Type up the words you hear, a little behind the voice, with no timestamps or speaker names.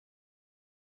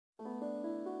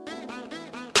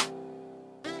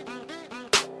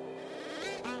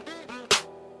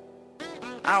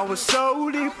I was so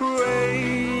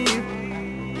depraved,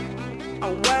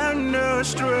 I went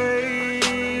astray.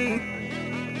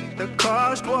 The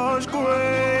cost was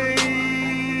great,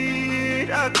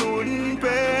 I couldn't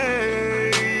pay.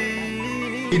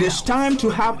 It is time to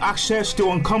have access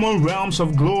to uncommon realms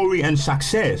of glory and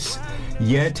success.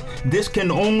 Yet, this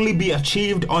can only be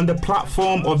achieved on the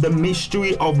platform of the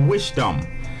mystery of wisdom.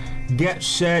 Get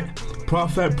set.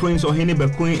 Prophet Prince Ohene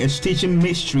Bekoe is teaching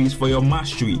mysteries for your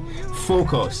mastery.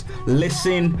 Focus.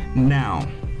 Listen now.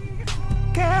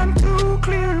 Came to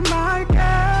clear my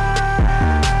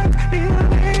debt,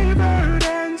 delivered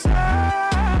and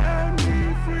set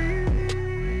me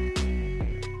free.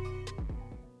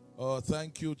 Oh,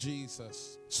 thank you,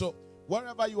 Jesus. So,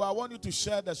 wherever you are, I want you to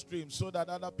share the stream so that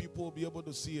other people will be able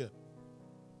to see it.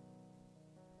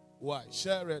 Why?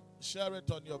 Share it. Share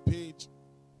it on your page.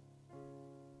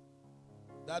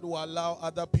 That will allow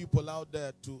other people out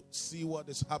there to see what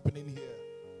is happening here.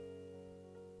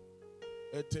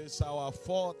 It is our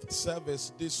fourth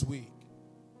service this week.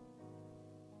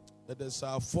 It is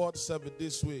our fourth service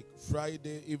this week.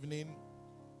 Friday evening,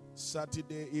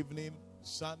 Saturday evening,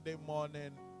 Sunday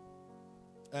morning,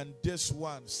 and this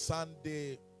one,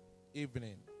 Sunday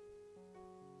evening.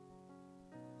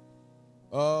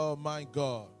 Oh my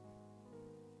God.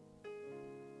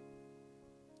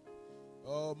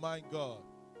 Oh my God.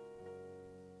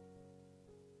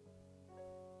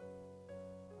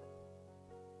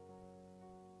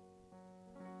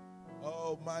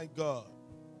 Oh my God.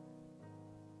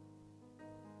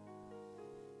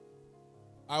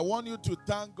 I want you to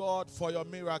thank God for your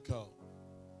miracle.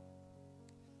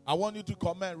 I want you to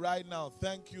comment right now.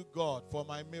 Thank you, God, for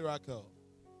my miracle.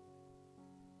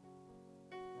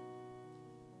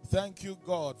 Thank you,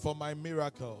 God, for my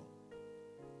miracle.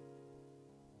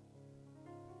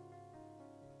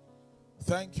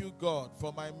 Thank you, God,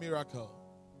 for my miracle.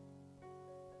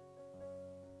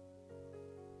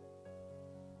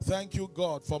 Thank you,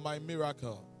 God, for my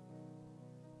miracle.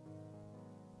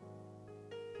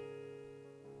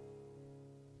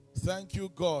 Thank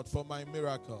you, God, for my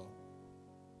miracle.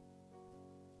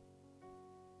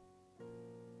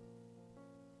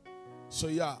 So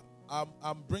yeah,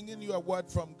 I'm bringing you a word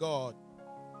from God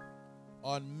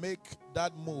on make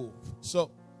that move.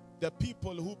 So the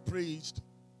people who preached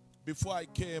before I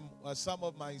came were some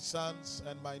of my sons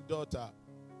and my daughter.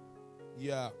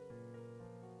 Yeah.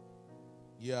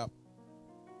 Yeah.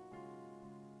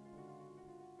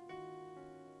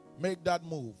 Make that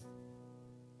move.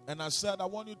 And I said, I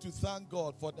want you to thank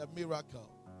God for the miracle.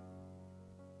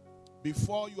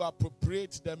 Before you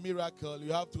appropriate the miracle,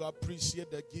 you have to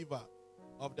appreciate the giver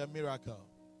of the miracle.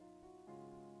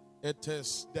 It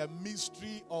is the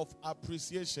mystery of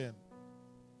appreciation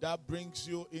that brings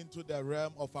you into the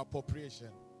realm of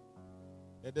appropriation.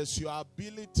 It is your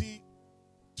ability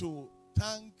to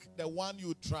thank the one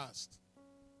you trust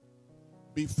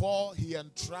before he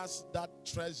entrusts that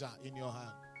treasure in your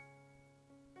hand.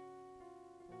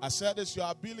 I said it's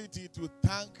your ability to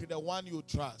thank the one you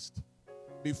trust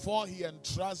before he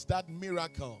entrusts that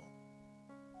miracle,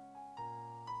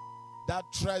 that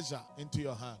treasure into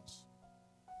your hands.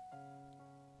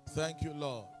 Thank you,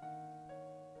 Lord.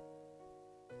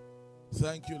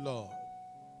 Thank you, Lord.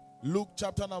 Luke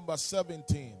chapter number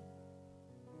 17,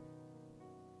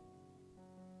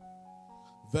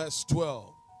 verse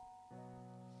 12.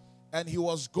 And he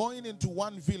was going into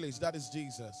one village, that is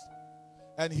Jesus,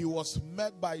 and he was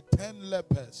met by 10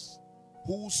 lepers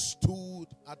who stood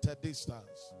at a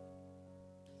distance.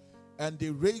 And they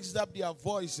raised up their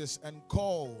voices and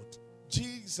called,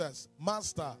 Jesus,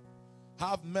 Master,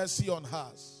 have mercy on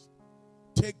us.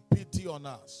 Take pity on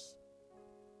us.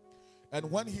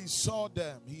 And when he saw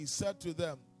them, he said to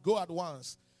them, go at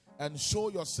once and show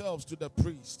yourselves to the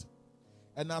priest.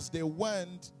 And as they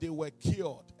went, they were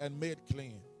cured and made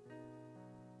clean.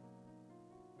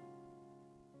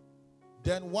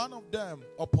 Then one of them,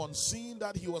 upon seeing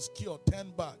that he was cured,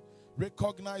 turned back,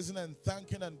 recognizing and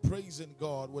thanking and praising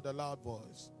God with a loud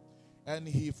voice. And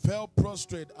he fell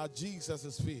prostrate at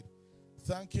Jesus' feet,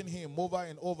 thanking him over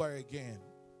and over again.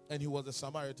 And he was a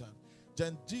Samaritan.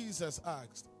 Then Jesus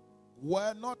asked,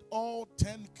 were not all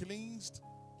 10 cleansed?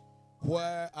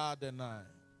 Where are the 9?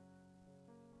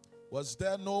 Was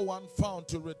there no one found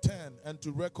to return and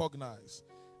to recognize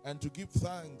and to give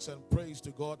thanks and praise to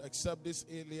God except this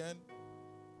alien?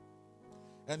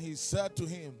 And he said to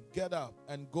him, get up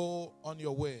and go on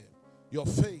your way. Your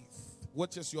faith,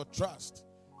 which is your trust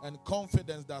and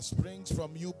confidence that springs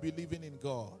from you believing in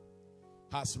God,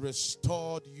 has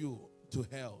restored you to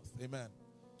health. Amen.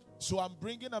 So I'm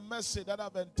bringing a message that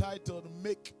I've entitled,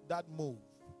 Make That Move.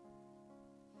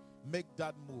 Make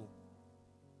that move.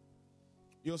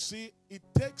 You see, it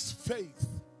takes faith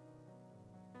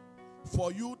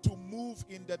for you to move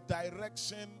in the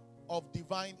direction of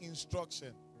divine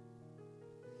instruction.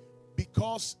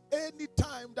 Because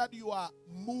anytime that you are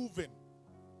moving,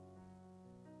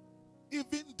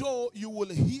 even though you will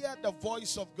hear the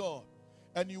voice of God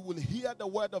and you will hear the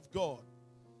word of God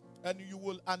and you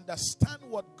will understand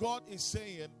what God is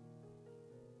saying,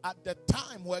 at the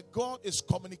time where God is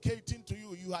communicating to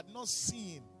you, you had not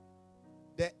seen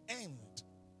the end,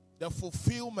 the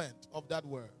fulfillment of that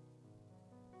word.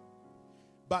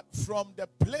 But from the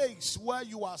place where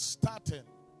you are starting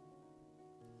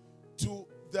to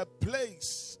the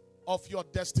place of your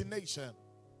destination,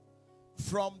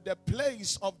 from the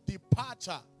place of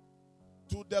departure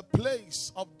to the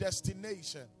place of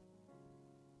destination,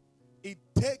 it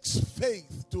takes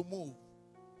faith to move.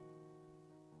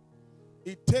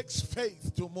 It takes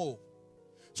faith to move.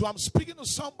 So I'm speaking to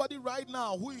somebody right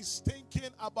now who is thinking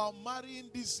about marrying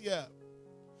this year.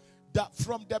 That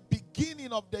from the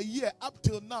beginning of the year up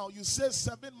till now, you say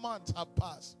 7 months have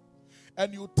passed.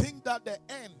 And you think that the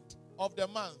end of the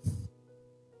month,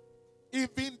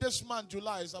 even this month,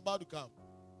 July, is about to come.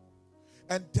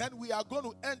 And then we are going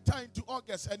to enter into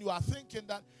August, and you are thinking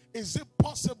that, is it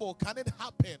possible? Can it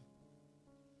happen?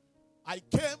 I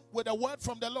came with a word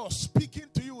from the Lord speaking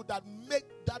to you that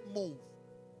make that move.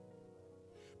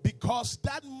 Because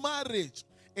that marriage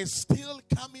is still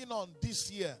coming on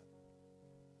this year.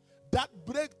 That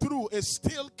breakthrough is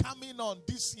still coming on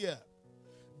this year.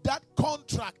 That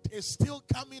contract is still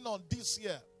coming on this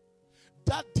year.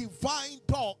 That divine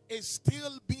door is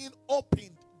still being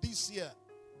opened this year.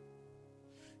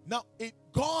 Now,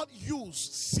 God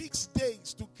used 6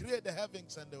 days to create the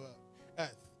heavens and the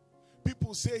earth.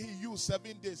 People say he used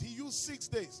 7 days. He used 6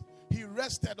 days. He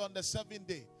rested on the 7th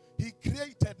day. He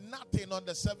created nothing on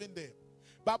the 7th day.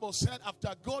 Bible said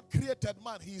after God created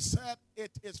man, he said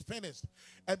it is finished.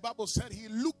 And Bible said he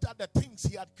looked at the things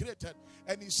he had created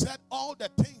and he said all the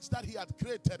things that he had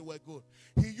created were good.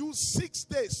 He used 6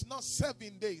 days, not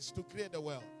 7 days, to create the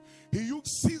world. He used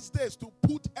 6 days to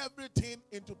put everything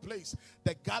into place.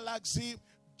 The galaxy,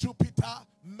 Jupiter,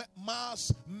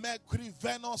 Mars, Mercury,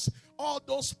 Venus, all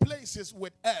those places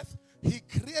with earth. He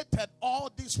created all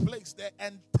these places, the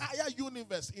entire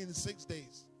universe, in 6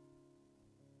 days.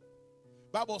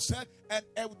 Bible said, and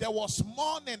there was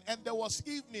morning and there was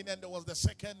evening and there was the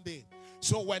second day.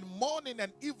 So when morning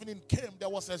and evening came, there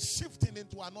was a shifting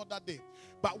into another day.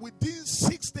 But within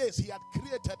 6 days, he had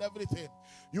created everything.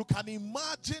 You can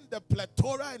imagine the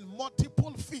plethora and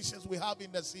multiple fishes we have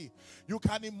in the sea. You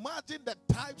can imagine the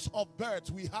types of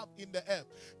birds we have in the air.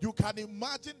 You can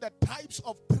imagine the types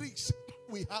of trees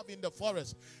we have in the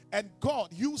forest. And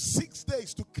God used 6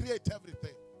 days to create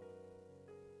everything.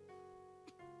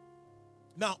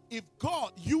 Now, if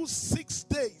God used 6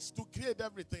 days to create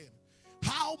everything,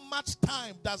 how much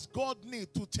time does God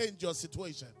need to change your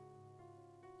situation?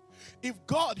 If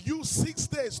God used 6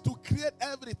 days to create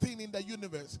everything in the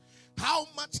universe, how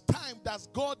much time does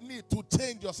God need to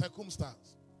change your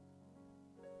circumstance?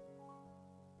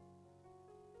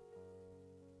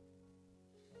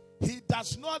 He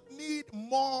does not need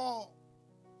more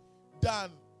than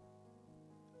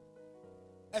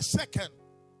a second.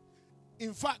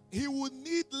 In fact, he would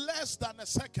need less than a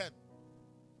second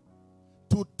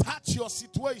to touch your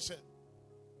situation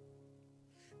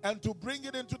and to bring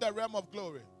it into the realm of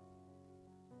glory.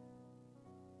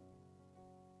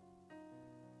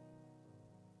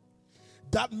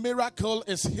 That miracle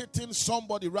is hitting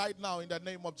somebody right now in the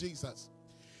name of Jesus.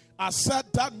 I said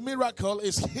that miracle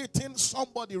is hitting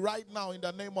somebody right now in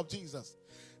the name of Jesus.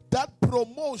 That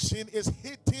promotion is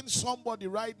hitting somebody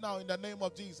right now in the name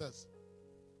of Jesus.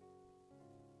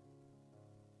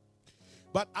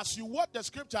 But as you watch the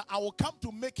scripture, I will come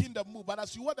to making the move. But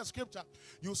as you watch the scripture,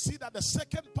 you see that the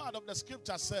second part of the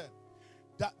scripture said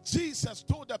that Jesus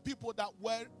told the people that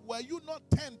were you not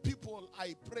 10 people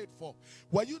I prayed for?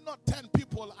 Were you not 10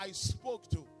 people I spoke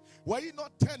to? Were you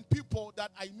not 10 people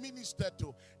that I ministered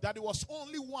to? That it was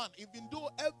only one, even though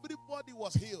everybody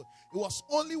was healed, it was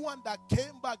only one that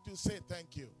came back to say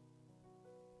thank you.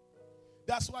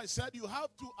 That's why I said you have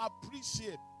to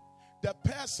appreciate the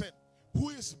person who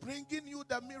is bringing you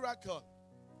the miracle.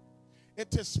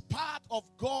 It is part of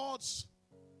God's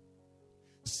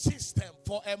system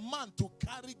for a man to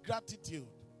carry gratitude.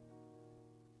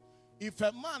 If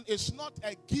a man is not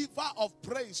a giver of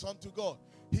praise unto God,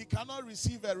 he cannot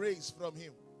receive a raise from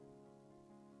him.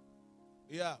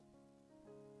 Yeah.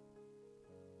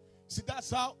 See,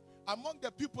 that's how among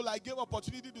the people I gave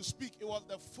opportunity to speak, it was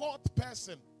the fourth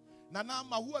person,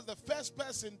 Nanama, who was the first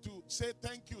person to say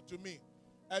thank you to me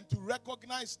and to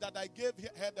recognize that I gave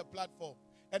her the platform.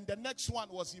 and the next one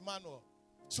was Emmanuel.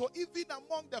 So even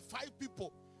among the 5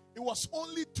 people, it was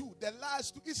only 2. The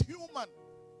last 2 is human.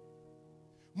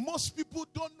 Most people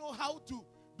don't know how to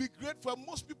be grateful.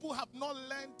 Most people have not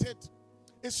learned it.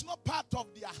 It's not part of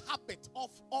their habit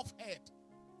of head.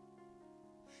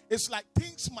 It's like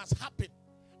things must happen.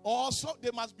 Also,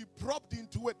 they must be propped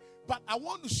into it. But I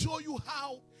want to show you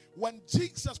how when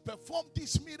Jesus performed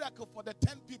this miracle for the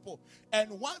 10 people and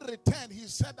one returned, he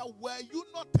said that, were you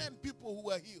not 10 people who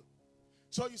were healed?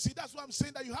 So you see, that's why I'm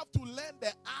saying that you have to learn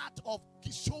the art of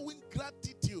showing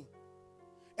gratitude.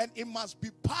 And it must be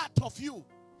part of you.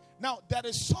 Now, there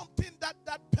is something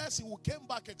that person who came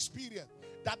back experienced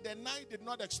that the 9 did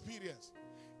not experience.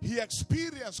 He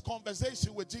experienced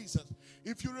conversation with Jesus.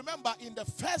 If you remember, in the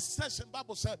first session,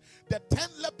 Bible said the 10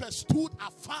 lepers stood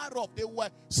afar off. They were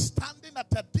standing at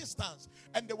a distance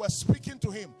and they were speaking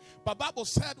to him. But Bible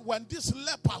said when this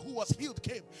leper who was healed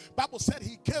came, Bible said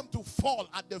he came to fall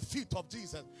at the feet of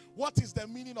Jesus. What is the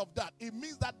meaning of that? It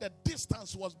means that the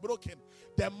distance was broken.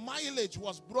 The mileage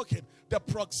was broken. The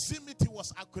proximity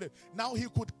was accurate. Now he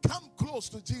could come close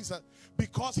to Jesus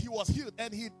because he was healed.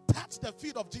 And he touched the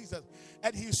feet of Jesus.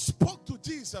 And he spoke to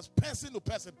Jesus person to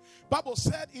person. Bible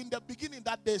said in the beginning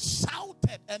that they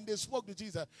shouted and they spoke to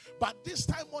Jesus. But this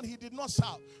time on he did not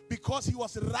shout because he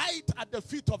was right at the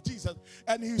feet of Jesus.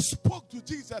 And he spoke to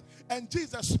Jesus and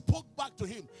Jesus spoke back to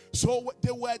him. So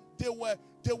they were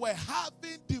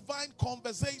having divine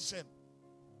conversation.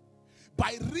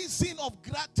 By reason of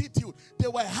gratitude, they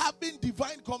were having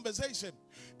divine conversation.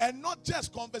 And not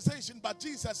just conversation, but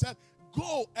Jesus said,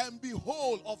 go and be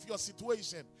whole of your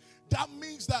situation. That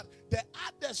means that the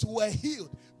others were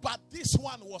healed, but this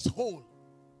one was whole.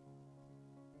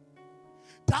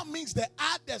 That means the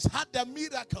others had the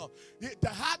miracle.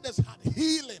 The others had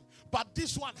healing, but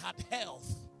this one had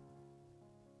health.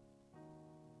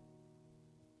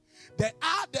 The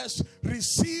others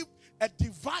received a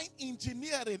divine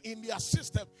engineering in their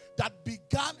system that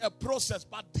began a process,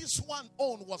 but this one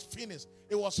own was finished.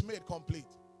 It was made complete.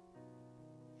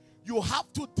 You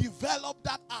have to develop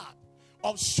that art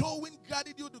of showing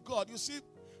gratitude to God. You see,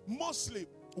 mostly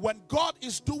when God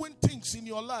is doing things in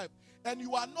your life and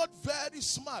you are not very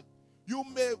smart, you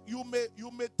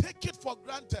may take it for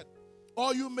granted,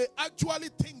 or you may actually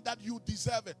think that you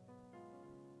deserve it.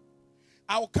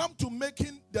 I'll come to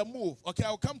making the move. Okay,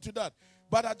 I'll come to that.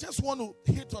 But I just want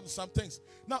to hit on some things.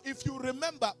 Now, if you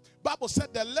remember, Bible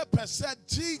said the leper said,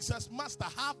 Jesus, Master,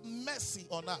 have mercy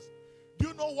on us. Do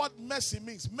you know what mercy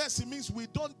means? Mercy means we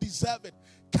don't deserve it.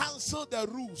 Cancel the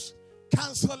rules.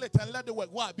 Cancel it and let it work.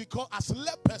 Why? Because as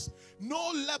lepers,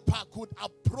 no leper could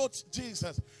approach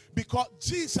Jesus. Because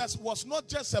Jesus was not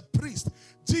just a priest.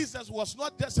 Jesus was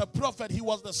not just a prophet. He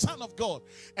was the Son of God.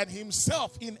 And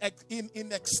himself in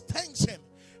extension,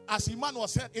 as Emmanuel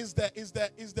said, is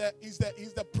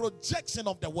the projection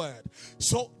of the word.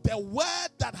 So the word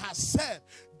that has said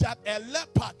that a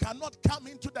leper cannot come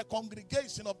into the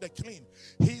congregation of the clean.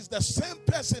 He is the same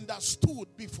person that stood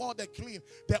before the clean,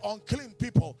 the unclean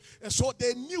people. And so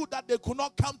they knew that they could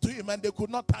not come to him and they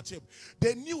could not touch him.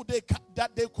 They knew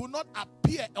that they could not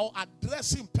appear or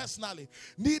address him personally.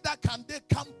 Neither can they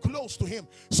come close to him.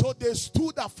 So they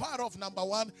stood afar off, number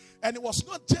one. And it was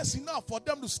not just enough for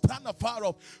them to stand afar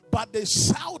off, but they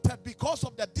shouted because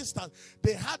of the distance.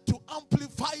 They had to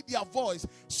amplify their voice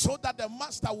so that the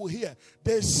master would hear.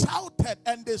 They shouted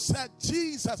and they said,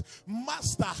 Jesus,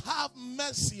 Master, have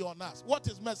mercy on us. What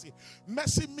is mercy?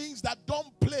 Mercy means that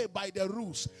don't play by the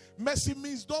rules. Mercy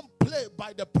means don't play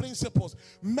by the principles.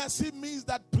 Mercy means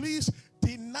that please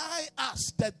deny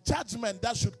us the judgment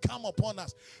that should come upon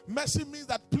us. Mercy means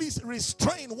that please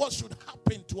restrain what should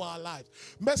happen to our lives.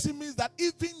 Mercy means that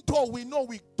even though we know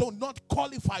we do not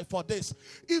qualify for this,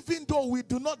 even though we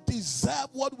do not deserve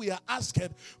what we are asking,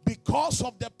 because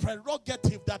of the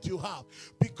prerogative that you have,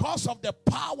 because of the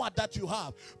power that you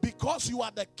have, because you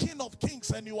are the King of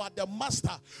Kings and you are the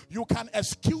Master, you can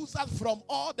excuse us from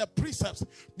all the precepts.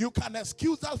 You can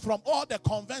excuse us from all the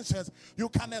conventions. You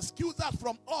can excuse us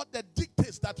from all the dictates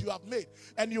that you have made,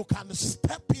 and you can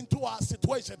step into our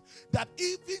situation that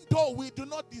even though we do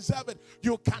not deserve it,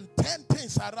 you can turn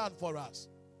things around for us.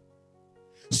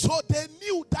 So they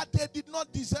knew that they did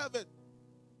not deserve it.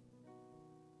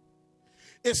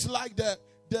 It's like the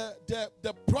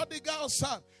prodigal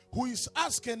son who is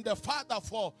asking the father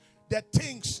for the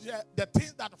things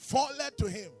that falleth to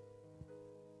him.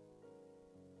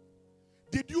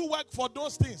 Did you work for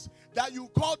those things that you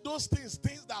call those things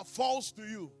that falls to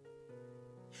you?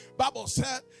 Bible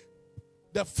said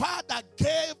the father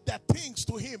gave the things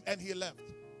to him and he left.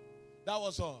 That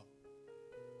was all.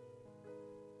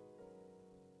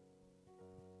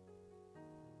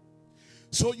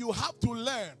 So you have to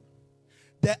learn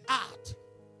the art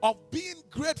of being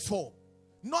grateful.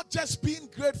 Not just being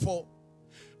grateful,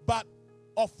 but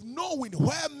of knowing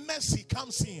where mercy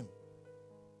comes in.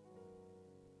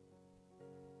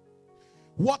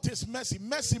 What is mercy?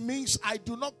 Mercy means I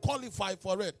do not qualify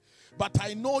for it, but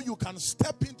I know you can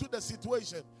step into the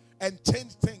situation and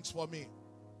change things for me.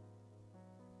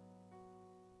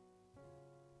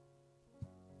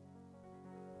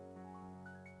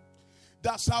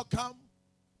 That's how come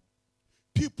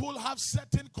people have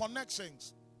certain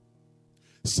connections,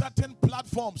 certain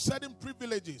platforms, certain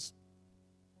privileges.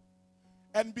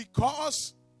 And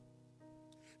because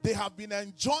they have been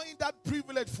enjoying that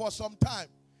privilege for some time,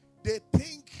 they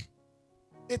think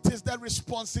it is the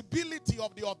responsibility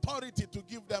of the authority to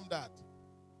give them that.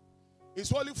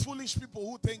 It's only foolish people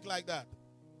who think like that.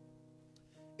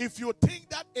 If you think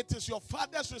that it is your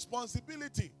father's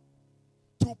responsibility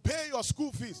to pay your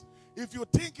school fees, if you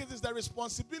think it is the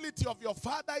responsibility of your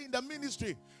father in the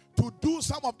ministry to do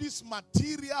some of these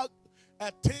material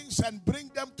things and bring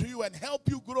them to you and help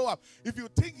you grow up, if you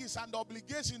think it's an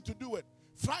obligation to do it,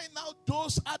 find out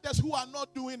those others who are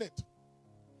not doing it.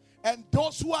 And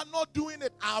those who are not doing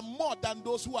it are more than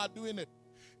those who are doing it.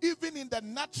 Even in the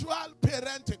natural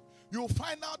parenting, you'll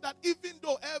find out that even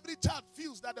though every child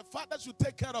feels that the father should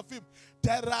take care of him,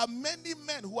 there are many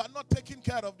men who are not taking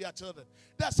care of their children.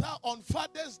 That's how on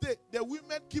Father's Day, the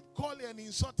women keep calling and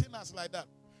insulting us like that.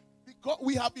 Because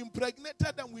we have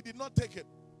impregnated them, we did not take it.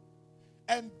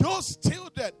 And those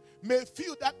children may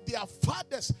feel that their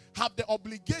fathers have the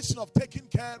obligation of taking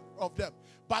care of them.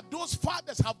 But those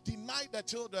fathers have denied the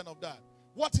children of that.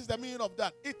 What is the meaning of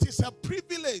that? It is a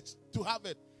privilege to have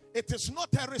it. It is not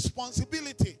a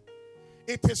responsibility.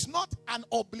 It is not an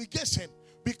obligation,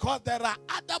 because there are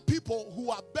other people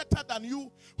who are better than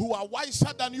you, who are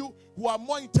wiser than you, who are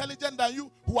more intelligent than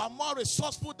you, who are more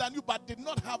resourceful than you, but did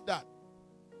not have that.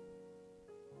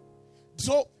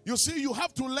 So, you see, you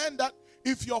have to learn that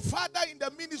if your father in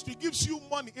the ministry gives you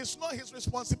money, it's not his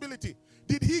responsibility.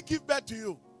 Did he give birth to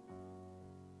you?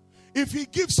 If he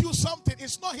gives you something,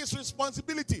 it's not his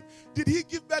responsibility. Did he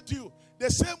give birth to you?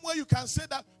 The same way you can say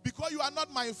that because you are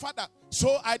not my father,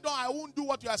 so I won't do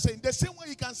what you are saying. The same way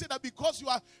you can say that because you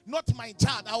are not my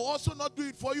child, I will also not do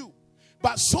it for you.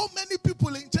 But so many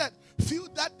people in church feel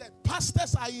that the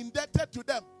pastors are indebted to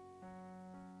them.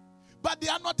 But they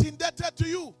are not indebted to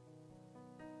you.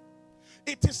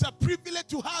 It is a privilege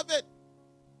to have it.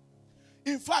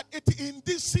 In fact, in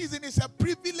this season, it's a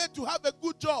privilege to have a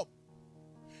good job.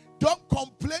 Don't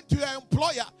complain to your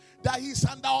employer that he's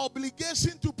under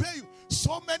obligation to pay you.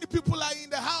 So many people are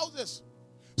in the houses.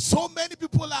 So many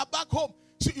people are back home.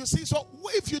 So you see, so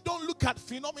if you don't look at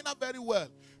phenomena very well,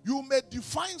 you may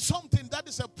define something that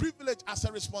is a privilege as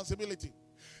a responsibility.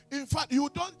 In fact, you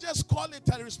don't just call it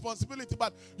a responsibility,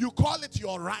 but you call it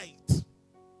your right.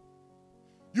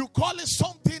 You call it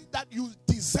something that you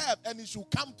deserve and it should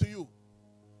come to you.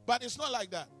 But it's not like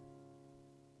that.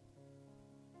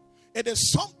 It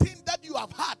is something that you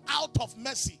have had out of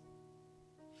mercy.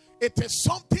 It is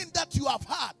something that you have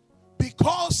had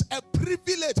because a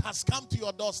privilege has come to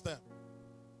your doorstep.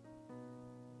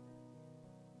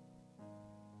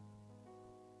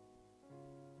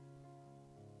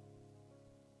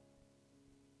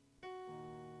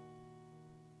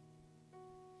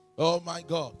 Oh my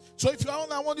God. So if you are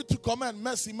on, I want you to comment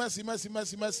mercy, mercy, mercy,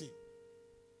 mercy, mercy.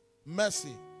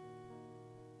 Mercy.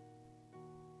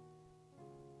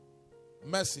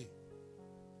 Mercy.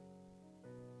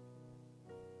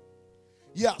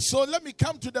 Yeah, so let me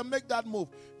come to the make that move.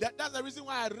 That's the reason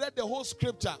why I read the whole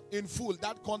scripture in full,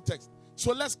 that context.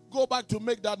 So let's go back to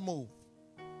make that move.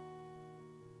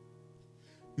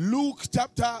 Luke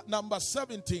chapter number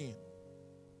 17.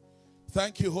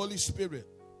 Thank you, Holy Spirit.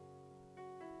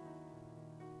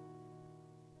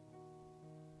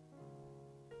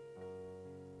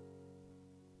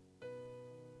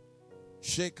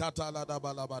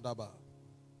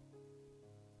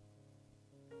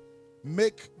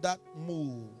 Make that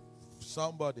move,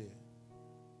 somebody.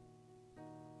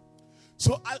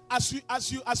 So as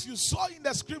you saw in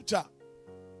the scripture,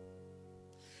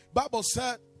 Bible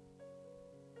said,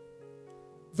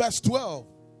 verse 12.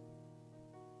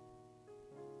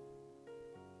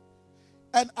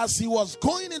 And as he was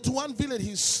going into one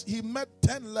village, he met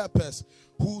 10 lepers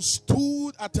who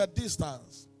stood at a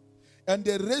distance. And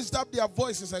they raised up their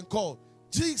voices and called,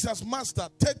 Jesus, Master,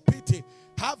 take pity,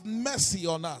 have mercy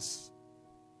on us.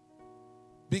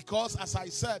 Because, as I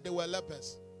said, they were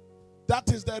lepers.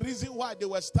 That is the reason why they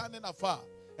were standing afar.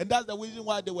 And that's the reason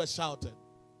why they were shouting.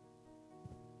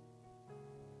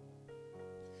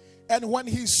 And when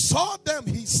he saw them,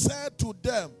 he said to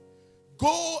them,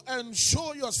 go and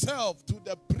show yourself to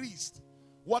the priest.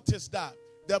 What is that?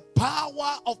 The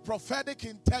power of prophetic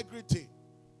integrity.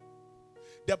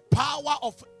 The power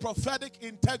of prophetic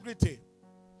integrity.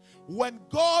 When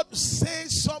God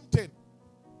says something,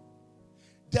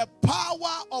 the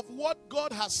power of what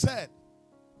God has said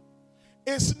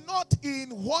is not in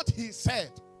what he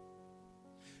said,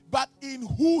 but in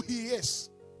who he is.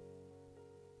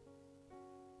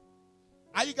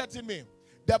 Are you getting me?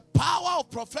 The power of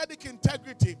prophetic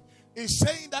integrity is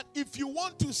saying that if you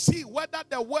want to see whether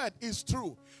the word is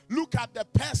true, look at the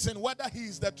person, whether he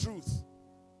is the truth.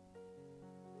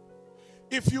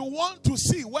 If you want to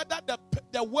see whether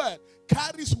the word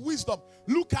carries wisdom,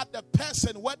 look at the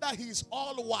person, whether he is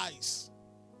all wise.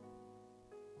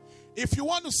 If you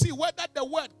want to see whether the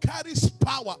word carries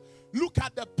power, look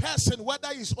at the person, whether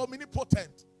he is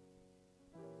omnipotent.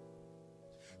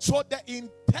 So the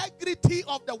integrity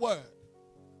of the word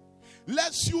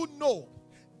lets you know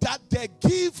that the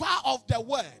giver of the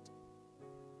word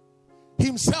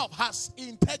himself has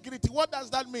integrity. What does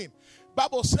that mean?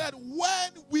 Bible said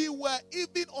when we were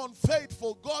even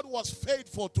unfaithful, God was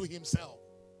faithful to himself.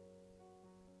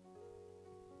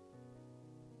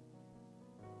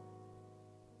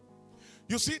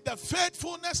 You see, the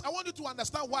faithfulness, I want you to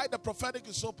understand why the prophetic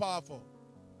is so powerful.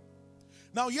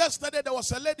 Now, yesterday there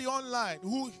was a lady online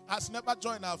who has never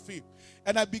joined our faith,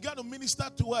 and I began to minister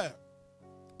to her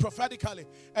prophetically,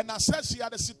 and I said she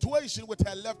had a situation with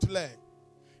her left leg.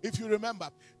 If you remember,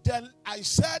 then I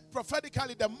said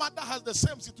prophetically the mother has the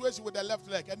same situation with the left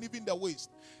leg and even the waist.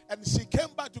 And she came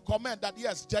back to comment that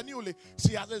yes, genuinely,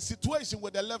 she has a situation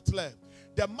with the left leg.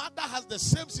 The mother has the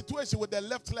same situation with the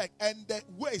left leg and the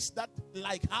waist, that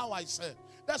like how I said.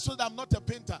 That's why I'm not a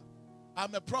painter.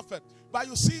 I'm a prophet. But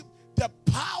you see, the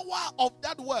power of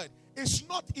that word is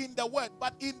not in the word,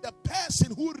 but in the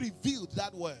person who revealed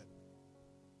that word.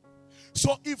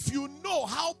 So if you know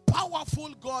how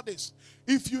powerful God is,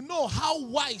 if you know how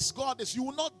wise God is, you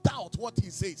will not doubt what he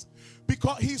says,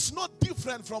 because he's not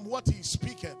different from what he's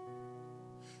speaking.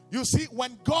 You see,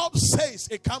 when God says,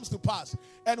 it comes to pass,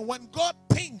 and when God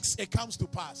thinks, it comes to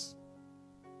pass.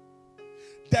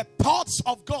 The thoughts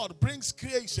of God brings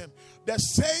creation. The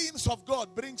sayings of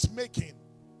God brings making.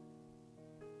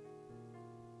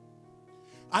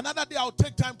 Another day I'll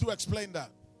take time to explain that.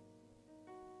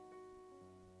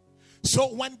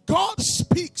 So when God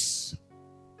speaks,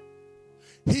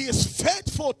 he is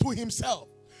faithful to himself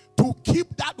to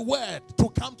keep that word to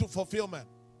come to fulfillment.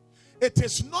 It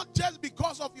is not just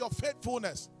because of your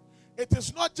faithfulness. It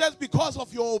is not just because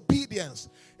of your obedience.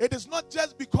 It is not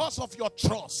just because of your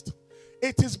trust.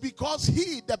 It is because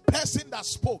he, the person that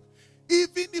spoke,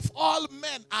 even if all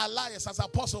men are liars, as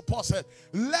Apostle Paul said,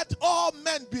 let all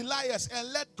men be liars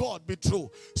and let God be true.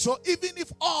 So even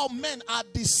if all men are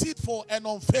deceitful and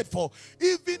unfaithful,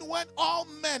 even when all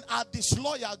men are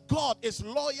disloyal, God is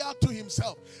loyal to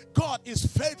himself. God is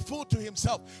faithful to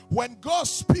himself. When God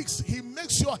speaks, he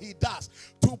makes sure he does,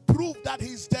 to prove that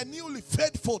he's genuinely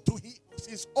faithful to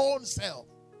his own self.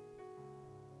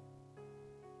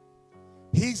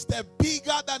 He's the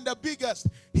bigger than the biggest.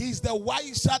 He's the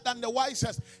wiser than the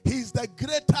wisest. He's the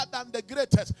greater than the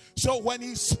greatest. So when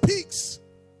he speaks,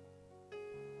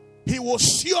 he will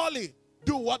surely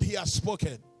do what he has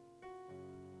spoken.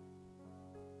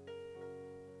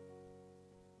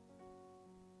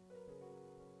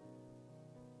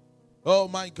 Oh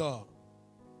my God.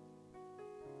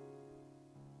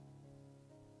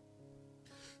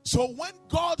 So when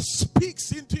God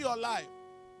speaks into your life,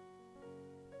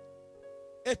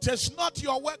 it is not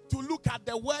your work to look at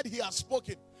the word he has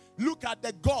spoken. Look at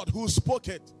the God who spoke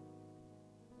it.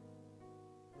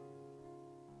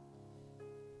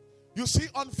 You see,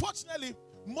 unfortunately,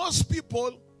 most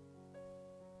people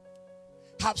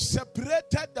have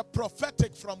separated the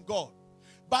prophetic from God.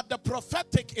 But the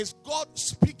prophetic is God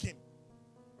speaking.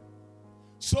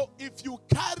 So if you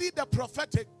carry the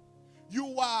prophetic,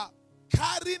 you are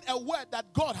carrying a word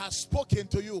that God has spoken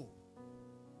to you.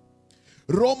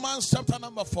 Romans chapter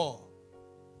number 4.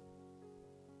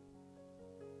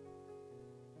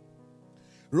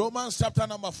 Romans chapter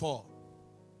number 4.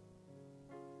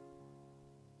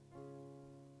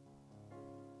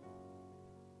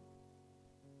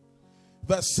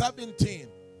 Verse 17.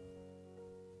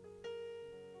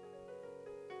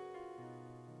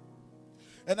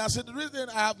 And I said, the reason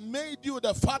I have made you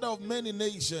the father of many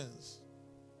nations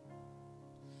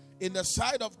in the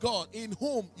sight of God, in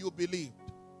whom you believed.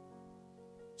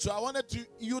 So I wanted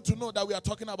you to know that we are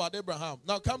talking about Abraham.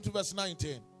 Now come to verse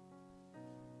 19.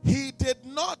 He did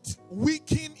not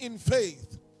weaken in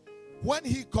faith when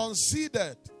he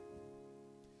considered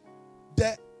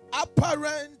the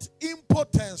apparent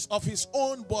impotence of his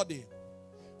own body,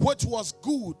 which was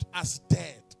good as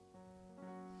dead,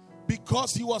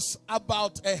 because he was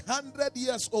about 100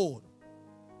 years old.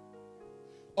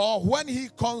 Or when he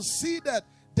considered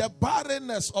the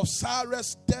barrenness of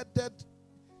Sarah's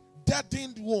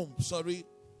deadened womb,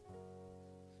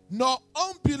 nor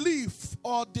unbelief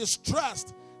or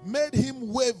distrust made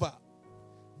him waver,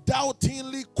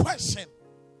 doubtingly question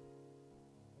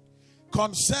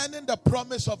concerning the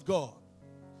promise of God.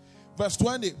 Verse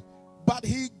 20. But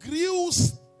he grew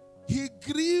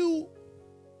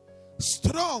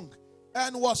strong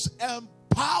and was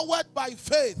empowered by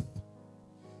faith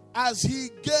as he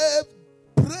gave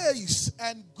praise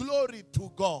and glory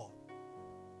to God.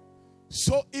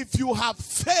 So if you have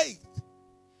faith,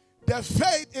 the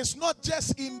faith is not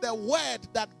just in the word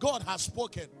that God has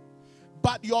spoken,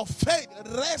 but your faith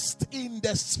rests in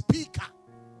the speaker.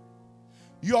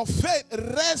 Your faith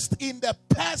rests in the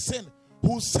person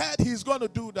who said he's going to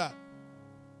do that.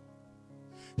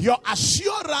 Your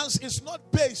assurance is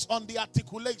not based on the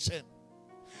articulation.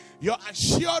 Your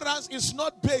assurance is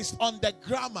not based on the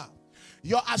grammar.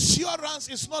 Your assurance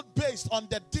is not based on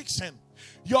the diction.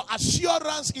 Your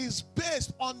assurance is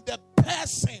based on the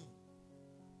person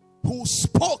who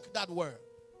spoke that word.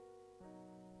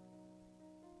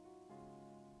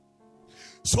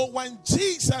 So when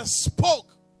Jesus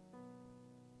spoke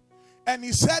and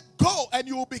he said, go and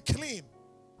you will be clean,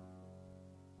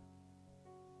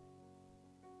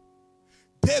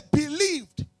 they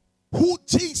believed who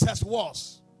Jesus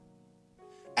was.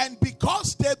 And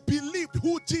because they believed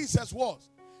who Jesus was,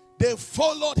 they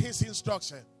followed his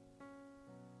instruction.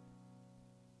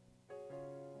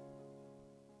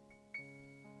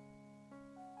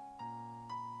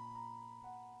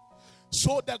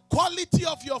 So the quality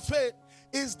of your faith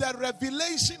is the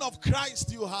revelation of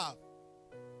Christ you have.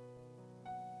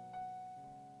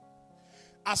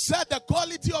 I said the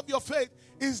quality of your faith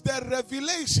is the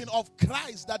revelation of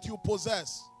Christ that you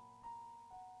possess.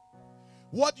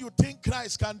 What you think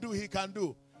Christ can do, he can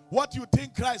do. What you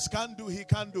think Christ can do, he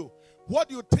can do. What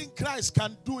you think Christ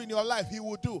can do in your life, he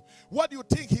will do. What you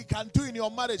think he can do in your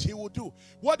marriage, he will do.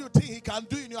 What you think he can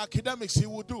do in your academics, he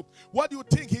will do. What you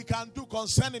think he can do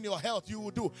concerning your health, you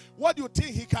will do. What you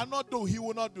think he cannot do, he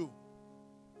will not do.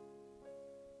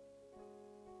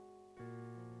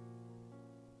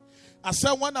 I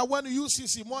said when I went to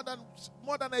UCC, more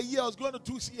than a year, I was going to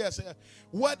 2 years.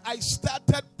 When I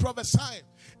started prophesying,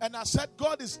 and I said,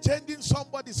 God is changing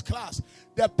somebody's class.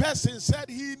 The person said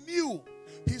he knew.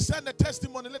 He sent a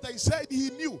testimony later. He said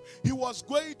he knew he was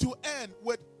going to end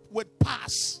with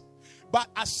pass. But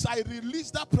as I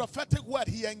released that prophetic word,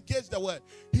 he engaged the word.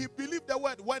 He believed the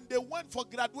word. When they went for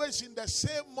graduation the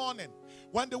same morning,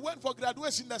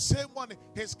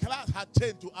 his class had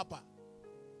changed to upper.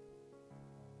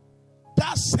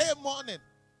 That same morning.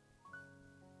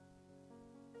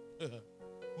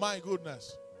 My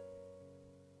goodness.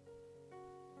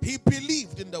 He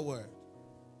believed in the word.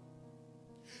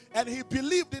 And he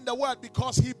believed in the word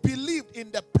because he believed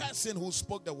in the person who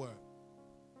spoke the word.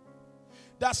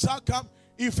 That's how come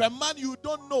if a man you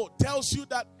don't know tells you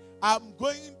that I'm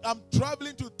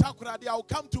traveling to Takoradi, I'll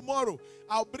come tomorrow,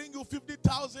 I'll bring you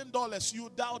 $50,000, you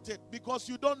doubt it because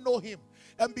you don't know him.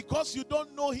 And because you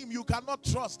don't know him, you cannot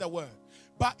trust the word.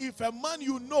 But if a man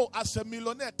you know as a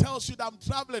millionaire tells you that I'm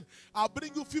traveling, I'll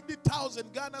bring you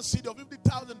 50,000 Ghana cedi or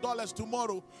 $50,000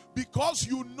 tomorrow, because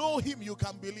you know him, you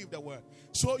can believe the word.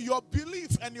 So your belief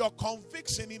and your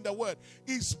conviction in the word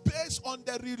is based on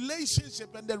the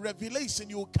relationship and the revelation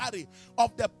you carry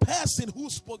of the person who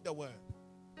spoke the word.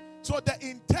 So the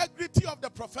integrity of the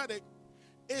prophetic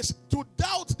is to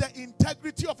doubt the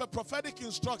integrity of a prophetic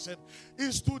instruction,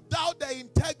 is to doubt the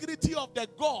integrity of the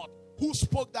God who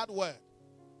spoke that word.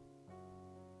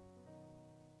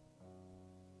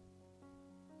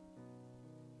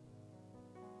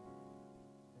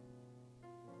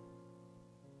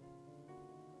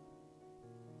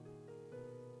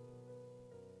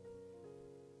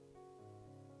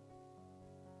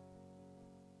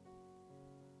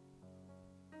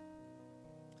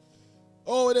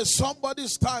 Oh, it is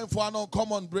somebody's time for an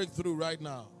uncommon breakthrough right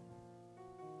now.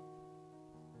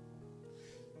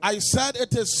 I said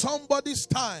it is somebody's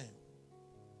time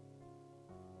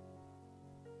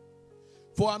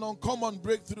for an uncommon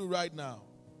breakthrough right now.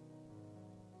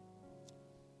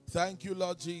 Thank you,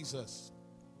 Lord Jesus.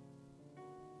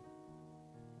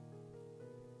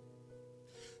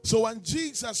 So when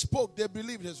Jesus spoke, they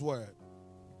believed his word.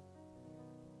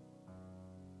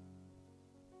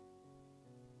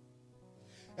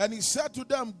 And he said to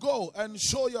them, go and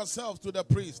show yourself to the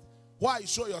priest. Why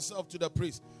show yourself to the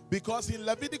priest? Because in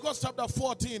Leviticus chapter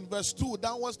 14, verse 2,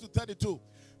 downwards to 32,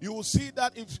 you will see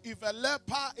that if a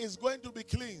leper is going to be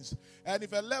cleansed, and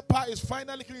if a leper is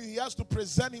finally cleansed, he has to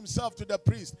present himself to the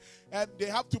priest. And they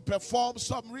have to perform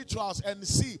some rituals and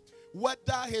see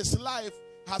whether his life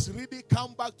has really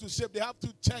come back to shape. They have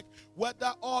to check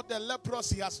whether all the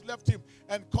leprosy has left him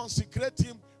and consecrate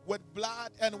him with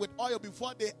blood and with oil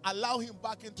before they allow him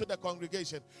back into the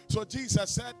congregation. So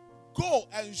Jesus said, go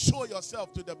and show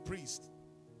yourself to the priest.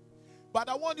 But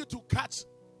I want you to catch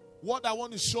what I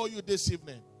want to show you this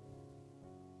evening.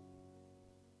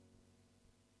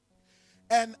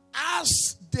 And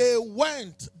as they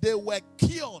went, they were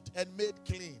cured and made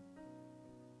clean.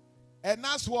 And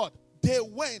that's what? They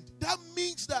went. That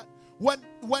means that when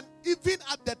even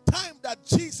at the time that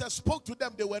Jesus spoke to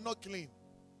them, they were not clean.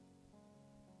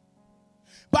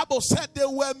 Bible said they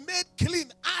were made clean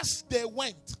as they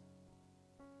went.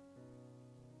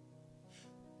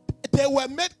 They were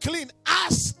made clean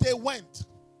as they went.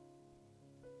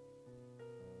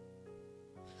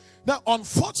 Now,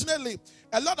 unfortunately,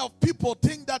 a lot of people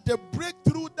think that the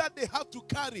breakthrough that they have to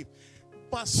carry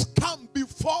must come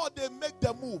before they make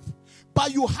the move.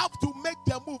 But you have to make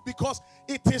the move, because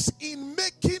it is in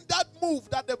making that move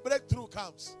that the breakthrough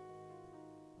comes.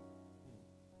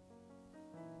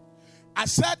 I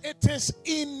said it is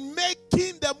in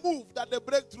making the move that the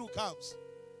breakthrough comes.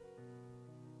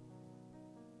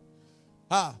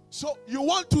 So you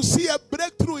want to see a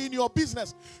breakthrough in your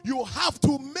business, you have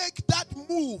to make that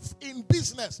move in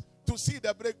business to see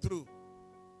the breakthrough.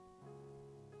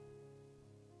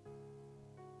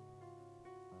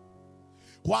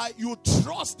 Why? You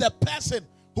trust the person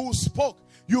who spoke.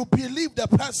 You believe the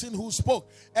person who spoke.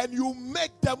 And you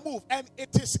make the move. And it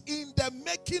is in the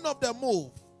making of the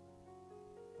move.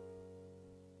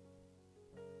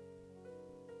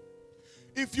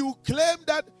 If you claim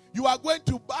that you are going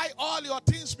to buy all your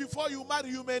things before you marry,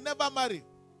 you may never marry.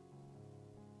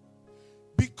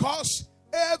 Because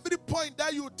every point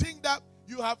that you think that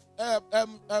you have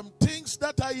things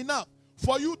that are enough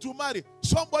for you to marry,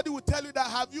 somebody will tell you that,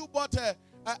 have you bought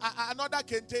another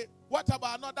kente? What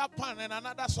about another pan and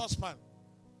another saucepan?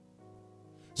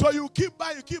 So you keep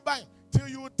buying till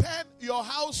you turn your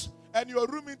house and your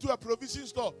room into a provision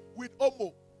store with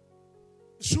omo,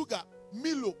 sugar,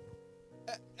 Milo,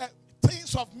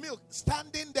 things of milk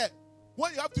standing there.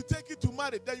 When you have to take it to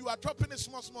marry, then you are dropping a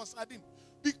small sardine.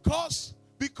 Because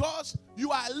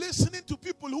you are listening to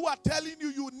people who are telling you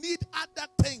you need other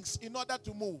things in order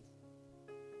to move.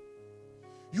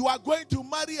 You are going to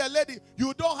marry a lady,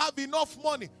 you don't have enough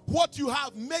money. What you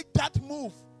have, make that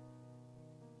move.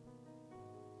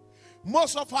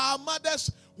 Most of our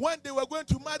mothers, when they were going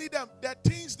to marry them, the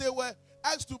things they were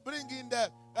asked to bring in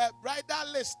the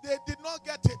bridal list, they did not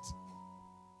get it.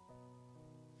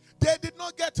 They did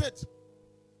not get it.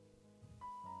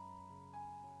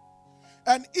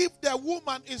 And if the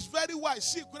woman is very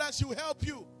wise, she will help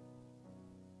you.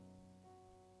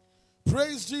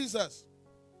 Praise Jesus.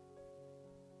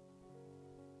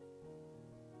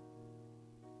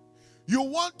 You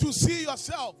want to see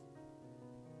yourself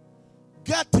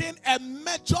getting a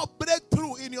major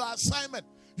breakthrough in your assignment,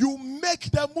 you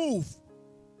make the move.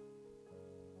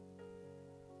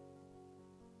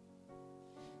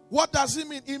 What does it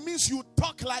mean? It means you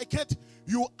talk like it,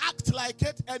 you act like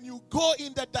it, and you go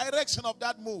in the direction of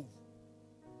that move.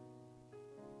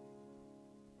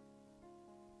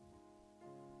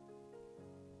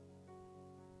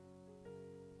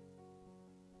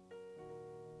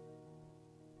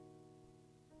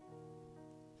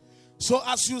 So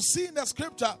as you see in the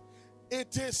scripture,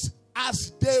 it is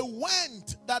as they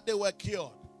went that they were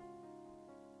cured.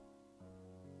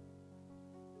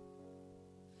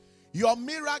 Your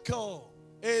miracle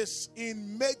is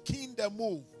in making the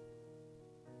move.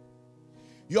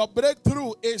 Your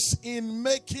breakthrough is in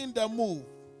making the move.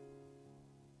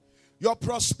 Your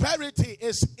prosperity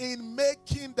is in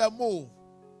making the move.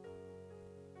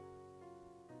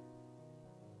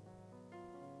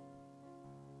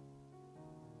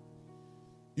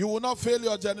 You will not fail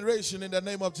your generation in the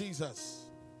name of Jesus.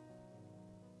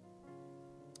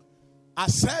 I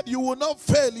said you will not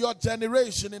fail your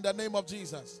generation in the name of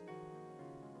Jesus.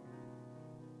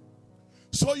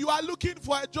 So you are looking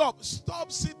for a job.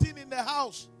 Stop sitting in the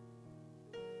house.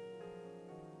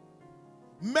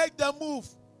 Make the move.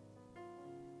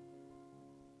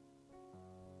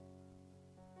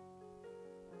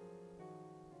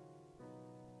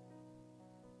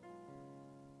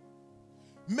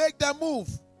 Make the move.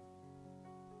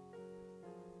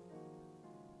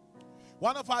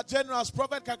 One of our generals,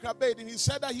 Prophet Ohene Bekoe, he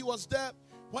said that he was there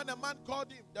when a man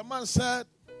called him. The man said,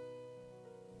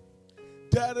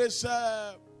 There is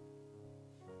a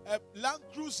Land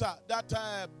Cruiser that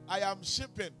I am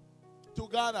shipping to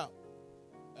Ghana.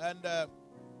 And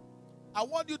I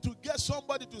want you to get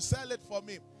somebody to sell it for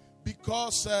me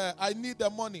because I need the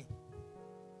money.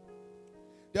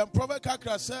 Then Prophet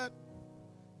Kakra said,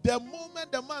 the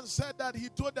moment the man said that, he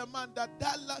told the man that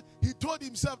he told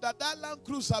himself that Land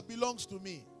Cruiser belongs to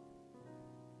me.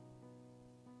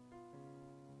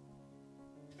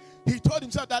 He told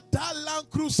himself that Land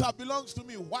Cruiser belongs to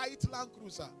me, white Land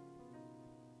Cruiser.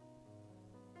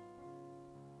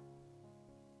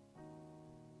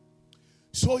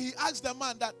 So he asked the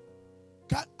man that,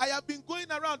 I have been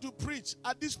going around to preach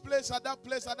at this place, at that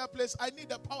place, at that place. I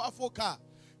need a powerful car.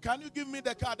 Can you give me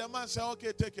the car? The man said,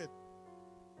 okay, take it.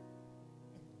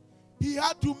 He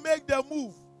had to make the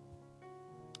move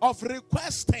of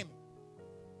requesting.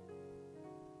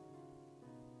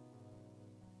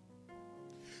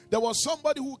 There was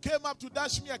somebody who came up to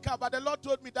dash me a car, but the Lord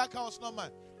told me that car was not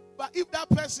mine. But if that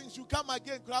person should come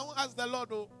again, I won't ask the Lord,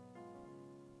 oh.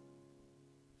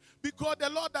 Because the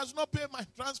Lord does not pay my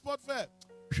transport fare.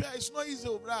 Sure, it's not easy,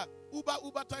 bro.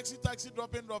 Uber, taxi,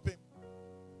 dropping.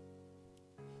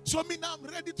 So me now I'm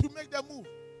ready to make the move.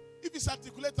 If it's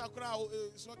articulate,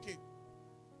 it's okay.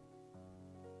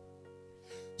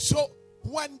 So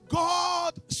when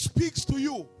God speaks to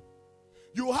you,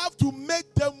 you have to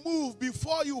make the move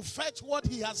before you fetch what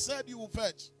he has said you will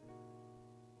fetch.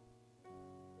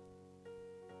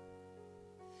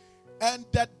 And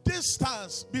the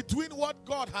distance between what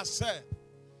God has said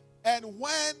and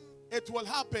when it will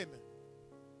happen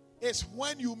is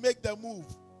when you make the move.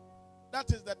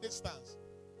 That is the distance.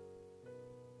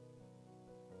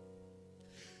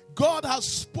 God has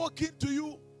spoken to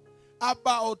you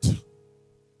about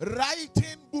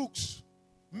writing books.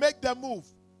 Make the move.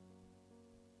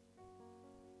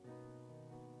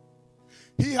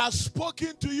 He has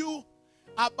spoken to you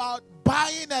about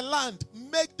buying a land.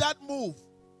 Make that move.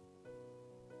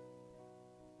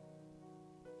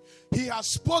 He has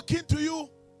spoken to you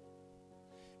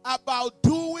about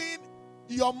doing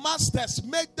your master's.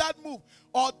 Make that move.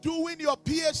 Or doing your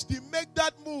PhD. Make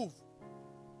that move.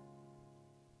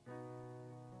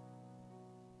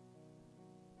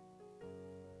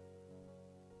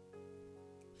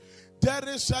 There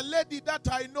is a lady that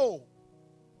I know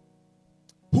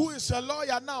who is a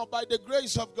lawyer now by the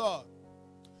grace of God.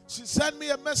 She sent me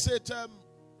a message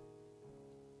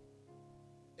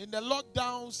in the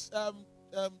lockdowns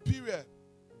period.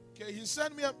 Okay, she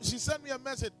sent me a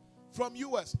message from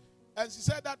US, and she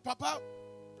said that, Papa,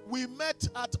 we met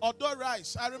at Odo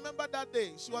Rice. I remember that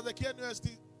day. She was a KNUST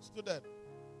student.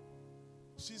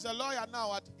 She's a lawyer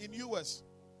now in US.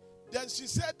 Then she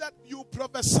said that you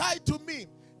prophesied to me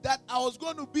that I was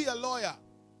going to be a lawyer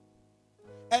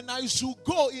and I should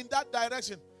go in that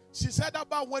direction. She said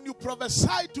about when you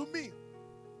prophesied to me,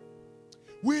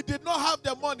 we did not have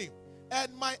the money,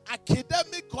 and my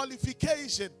academic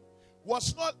qualification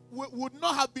would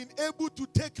not have been able to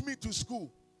take me to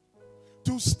school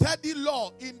to study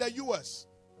law in the US.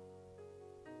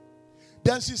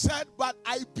 Then she said, but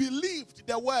I believed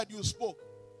the word you spoke.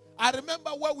 I remember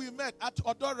where we met at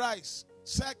Odo Rice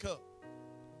Circle,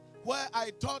 where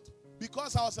I thought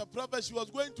because I was a prophet, she was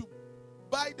going to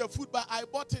buy the food, but I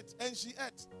bought it and she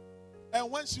ate. And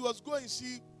when she was going,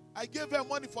 I gave her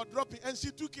money for dropping and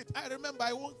she took it. I remember,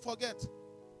 I won't forget.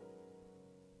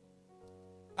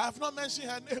 I have not mentioned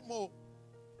her name more,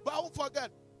 but I won't forget.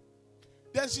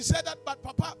 Then she said that, but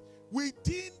Papa,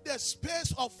 within the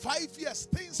space of 5 years,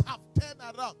 things have turned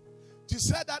around. She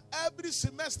said that every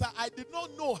semester, I did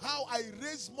not know how I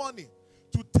raised money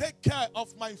to take care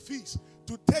of my fees,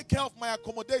 to take care of my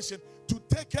accommodation, to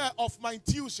take care of my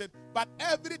tuition, but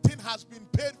everything has been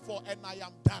paid for and I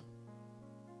am done.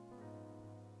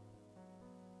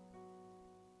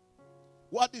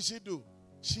 What did she do?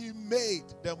 She made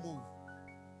the move.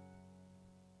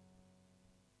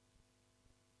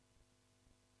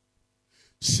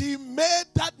 She made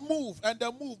that move, and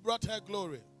the move brought her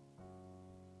glory.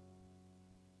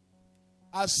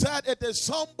 I said it is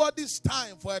somebody's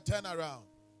time for a turnaround.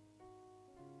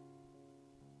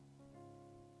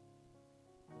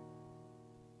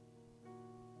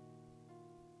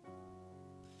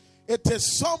 It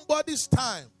is somebody's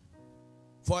time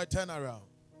for a turnaround.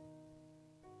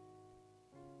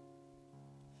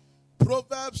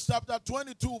 Proverbs chapter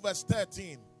 22 verse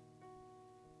 13.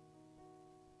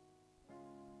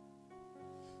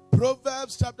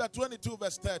 Proverbs chapter 22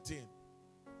 verse 13.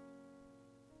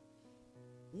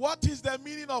 What is the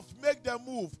meaning of make the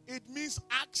move? It means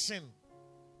action.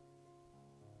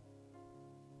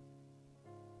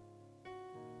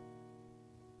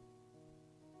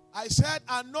 I said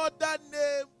another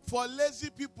name for lazy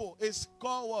people is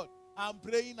called what? I'm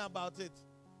praying about it.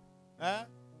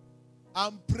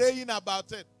 I'm praying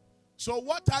about it. So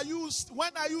when are you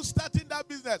starting that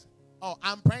business? Oh,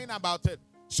 I'm praying about it.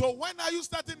 So when are you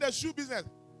starting the shoe business?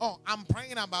 Oh, I'm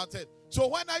praying about it. So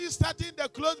when are you starting the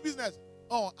clothes business?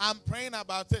 Oh, I'm praying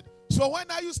about it. So when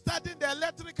are you starting the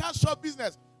electrical shop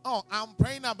business? Oh, I'm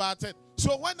praying about it.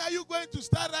 So when are you going to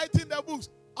start writing the books?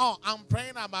 Oh, I'm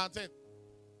praying about it.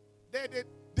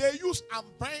 They use I'm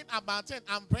praying about it.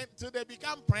 I'm praying till they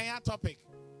become prayer topic.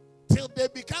 Till they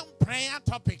become prayer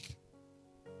topic.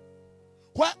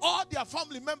 Where all their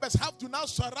family members have to now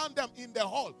surround them in the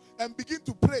hall and begin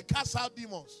to pray, cast out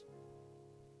demons.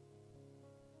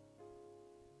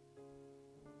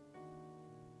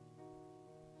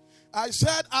 I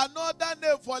said another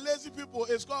name for lazy people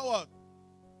is called what?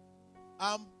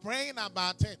 I'm praying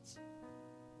about it.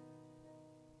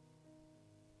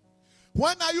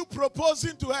 When are you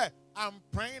proposing to her? I'm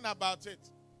praying about it.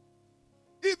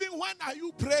 Even when are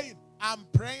you praying? I'm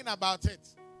praying about it.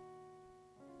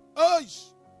 Oh,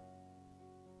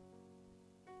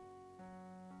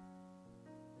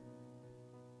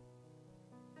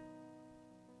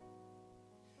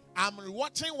 I'm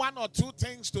watching one or two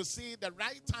things to see the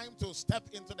right time to step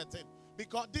into the thing.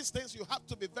 Because these things you have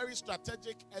to be very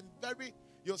strategic and very,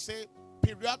 you say,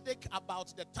 periodic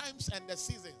about the times and the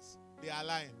seasons. They are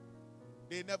lying.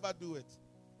 They never do it.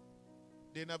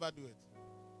 They never do it.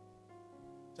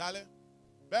 Charlie,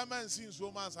 Beman sins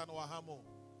romance and Wahamo.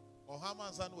 Or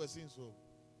Haman and was seen so.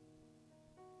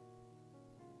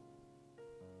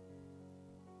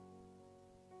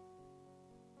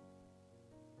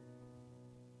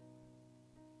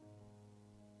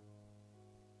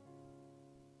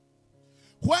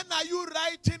 When are you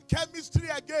writing chemistry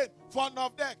again for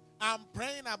Novdek? I'm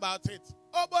praying about it.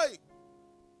 Oh boy.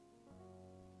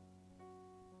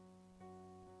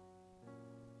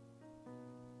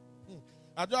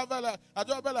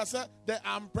 Adjobella said that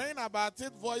I'm praying about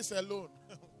it voice alone.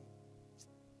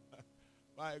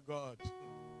 My God.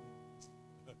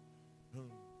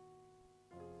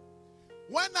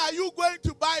 When are you going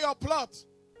to buy your plot?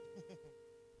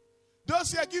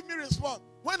 Those here give me response.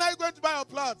 When are you going to buy your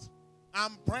plot?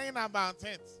 I'm praying about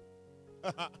it.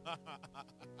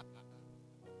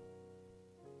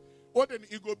 What then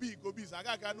it go be?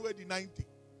 I can know the 90.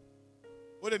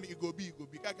 What then it go be?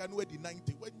 I can know the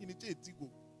 90. When you need to go.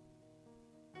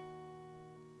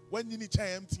 When you need to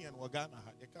empty and Wagana,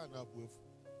 you can't have both.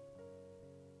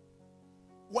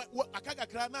 What I can't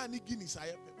grana any Guinness.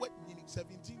 What you need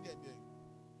 17 there.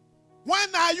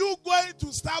 When are you going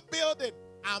to start building?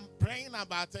 I'm praying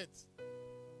about it.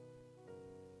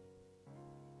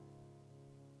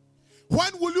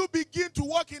 When will you begin to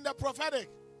walk in the prophetic?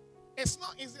 It's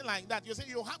not easy like that. You see,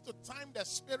 you have to time the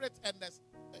spirit and the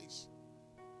space.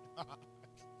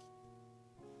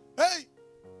 Hey,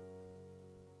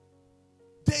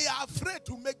 they are afraid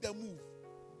to make the move.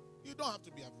 You don't have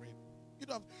to be afraid.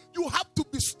 You have to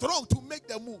be strong to make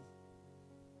the move.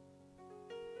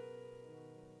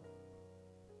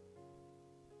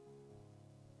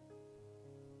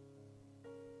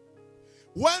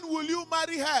 When will you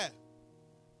marry her?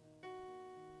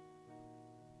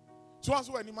 So what's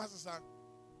when you master son?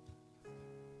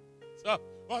 So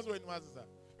what's when you master son?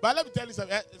 But let me tell you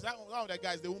something. One of the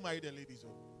guys, they won't marry the ladies.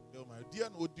 They won't marry.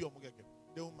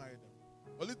 They won't marry them.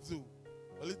 Only two.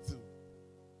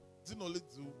 It's only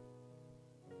two.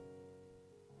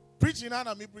 Preaching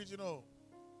and me preaching. Oh.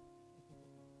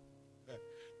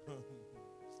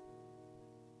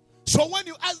 So when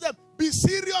you ask them, be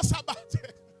serious about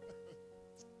it.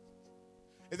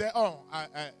 Is that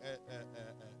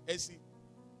AC?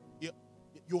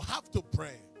 You have to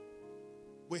pray.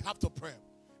 We have to pray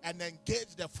and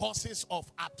engage the forces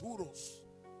of Arturus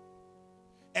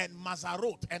and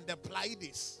Mazarot and the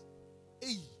Pleiades.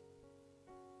 Hey.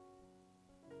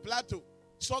 Plato,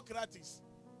 Socrates.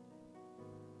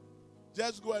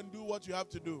 Just go and do what you have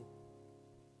to do.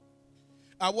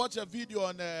 I watched a video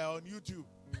on YouTube.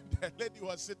 The lady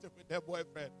was sitting with her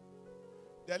boyfriend.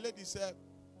 The lady said,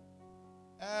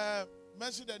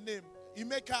 mention the name.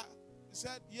 Emeka. He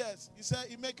said, yes. He said,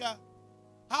 Emeka,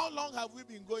 how long have we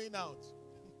been going out?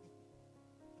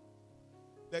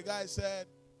 The guy said,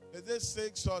 is it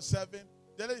 6 or 7?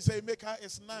 The lady said, Emeka,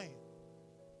 it's 9.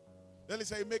 The lady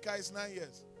said, Emeka, it's 9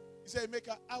 years. He said,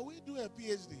 Emeka, are we doing a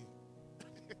PhD?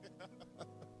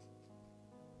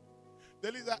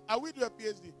 The lady said, are we doing a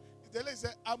PhD? The lady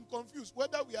said, I'm confused.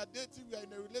 Whether we are dating, we are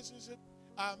in a relationship,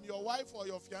 I'm your wife or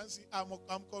your fiancé,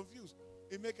 I'm confused.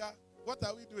 Emeka, what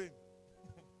are we doing?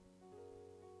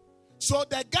 So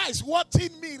the guys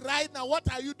watching me right now,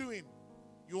 what are you doing?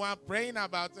 You are praying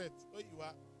about it. Oh, you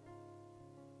are.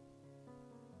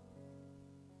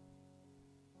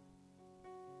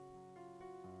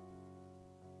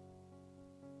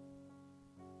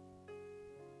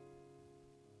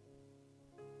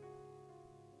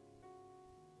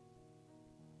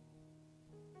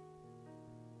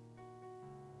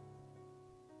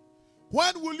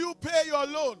 When will you pay your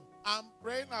loan? I'm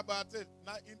praying about it.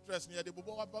 Not interest near the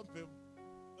bubble.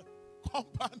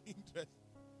 Compound interest.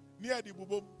 Near the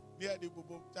bubble. Near the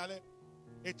bubble.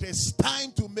 It is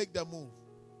time to make the move.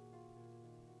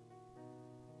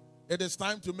 It is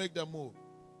time to make the move.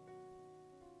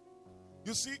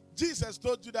 You see, Jesus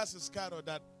told Judas Iscariot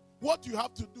that what you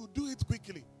have to do it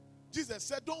quickly. Jesus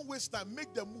said, don't waste time.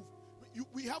 Make the move.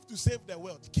 We have to save the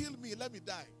world. Kill me. Let me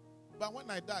die. But when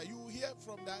I die, you will hear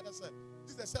from the other side.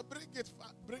 Jesus said, bring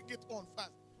it on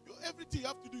fast. Everything you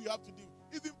have to do, you have to do.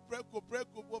 Even preko,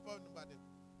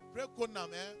 preko nam,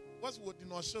 what's what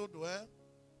in our show do,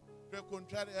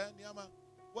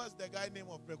 what's the guy name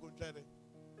of preko?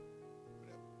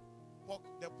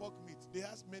 The pork meat. They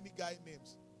have many guy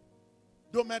names.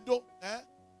 Domedo,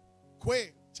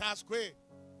 Kwe, Charles Kwe,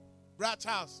 Brad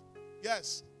Charles,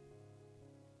 yes.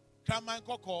 Kraman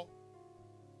Koko,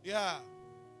 yeah.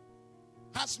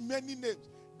 Has many names.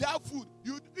 That food,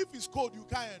 if it's cold, you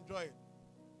can't enjoy it.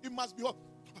 It must be hot.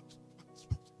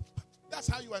 That's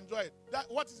how you enjoy it.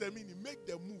 What is the meaning? Make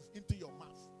the move into your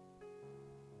mouth.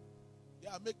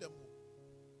 Yeah, make the move.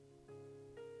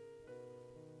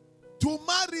 To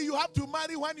marry, you have to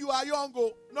marry when you are young,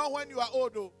 not when you are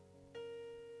old.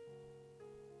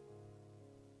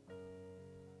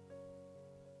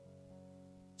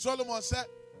 Solomon said,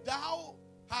 thou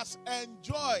hast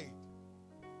enjoyed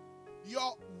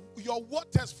your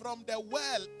waters from the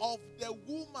well of the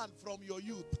woman from your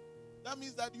youth. That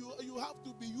means that you have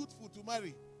to be youthful to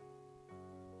marry.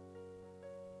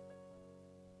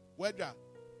 Whether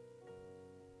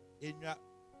in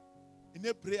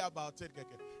a prayer about it,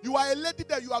 you are a lady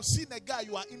that you have seen a guy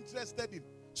you are interested in.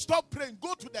 Stop praying.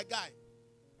 Go to the guy.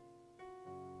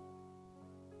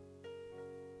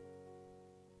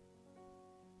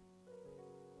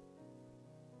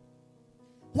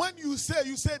 When you say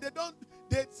they say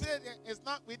it's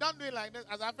not, we don't do it like this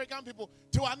as African people.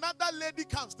 Till another lady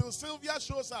comes, till Sylvia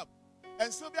shows up.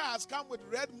 And Sylvia has come with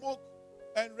red moke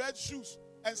and red shoes.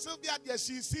 And Sylvia, there,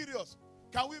 she's serious.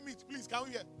 Can we meet, please? Can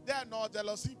we? There no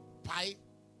jealousy, pie.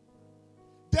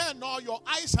 There no, your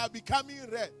eyes are becoming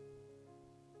red.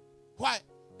 Why?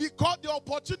 Because the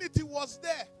opportunity was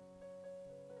there.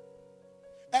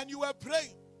 And you were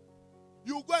praying.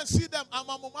 You go and see them,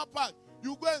 Amamoma Park.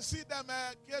 You go and see them,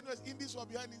 in this or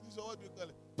behind this, or what do you call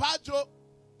it? Pajo.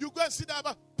 You go and see them,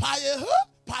 paye.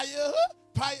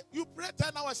 You pray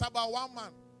 10 hours about one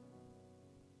man.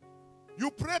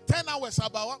 You pray 10 hours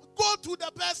about one. Go to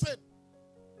the person.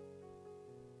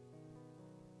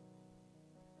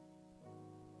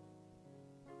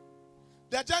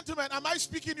 The gentleman, am I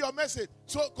speaking your message?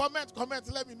 So comment,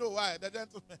 let me know why. The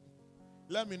gentleman,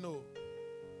 let me know.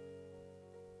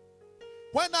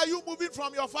 When are you moving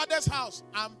from your father's house?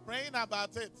 I'm praying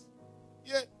about it.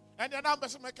 Yeah. And then I'm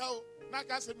tell.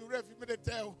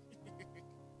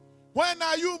 When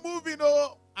are you moving?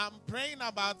 Oh, I'm praying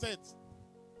about it.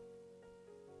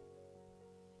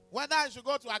 Whether I should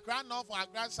go to Accra North or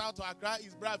Accra South or Accra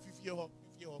East, Bra, 50 years old.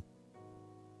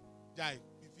 Jai,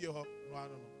 50 years old. No, I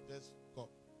don't know. Just go.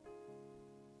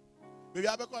 Maybe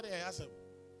I'll be called there. Yes,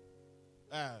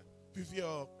 50 years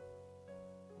old.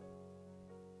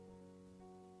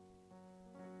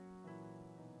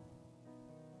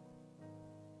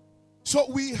 So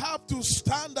we have to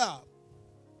stand up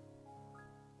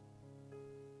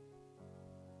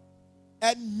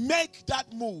and make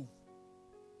that move.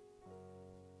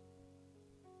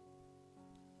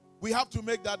 We have to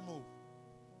make that move.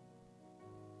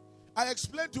 I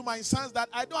explained to my sons that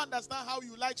I don't understand how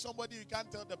you like somebody you can't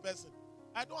tell the person.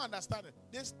 I don't understand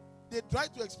it. They try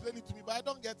to explain it to me, but I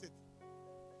don't get it.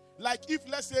 Like if,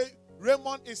 let's say,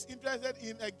 Raymond is interested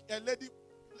in a lady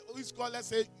who is called, let's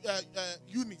say,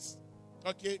 Eunice.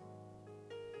 Okay.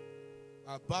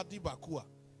 Abadi Bakua.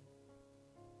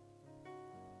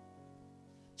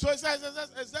 So it's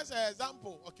just an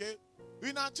example, okay?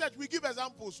 In our church, we give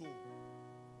examples. So.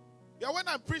 Yeah, when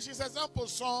I preach, it's example,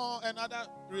 song, and other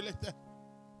related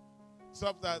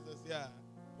substances, yeah.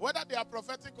 Whether they are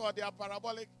prophetic or they are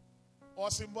parabolic or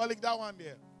symbolic, that one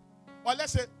there. Or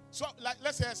let's say,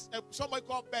 somebody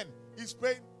called Ben is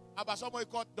praying about somebody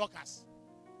called Dorcas.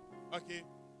 Okay.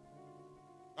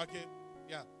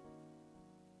 Yeah.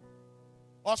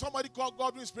 Or somebody called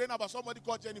Godwin is praying about somebody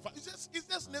called Jennifer. It's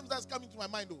just names that's coming to my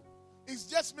mind though. It's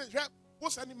just me.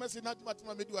 What's any message not to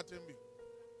me?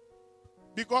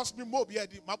 Because me mo be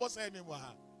my boss anymore.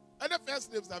 And the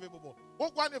first names are people.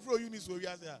 What one for Eunice or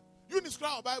Yazia? Eunice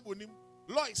crowd Bible name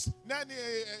Lois. Nani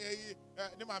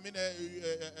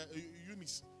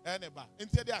Eunice. Aneba.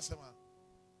 Into the asema.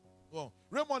 Oh,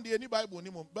 Raymond the any Bible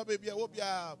name. Baby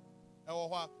Obia.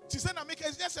 She said, I make a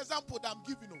just example that I'm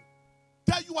giving you.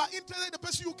 That you are interested in the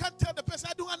person, you can't tell the person,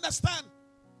 I don't understand.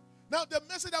 Now the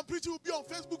message I'm preaching will be on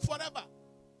Facebook forever.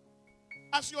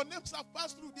 As your names have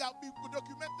passed through, they have been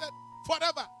documented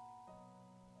forever.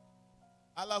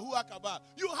 Allahu Akbar.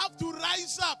 You have to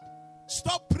rise up.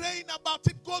 Stop praying about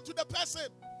it. Go to the person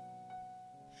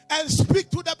and speak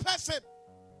to the person.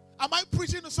 Am I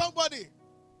preaching to somebody?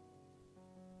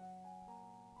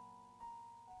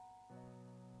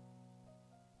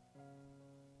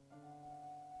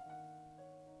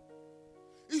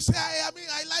 He said, I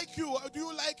like you. Do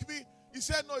you like me? He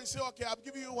said, no. He said, okay, I'm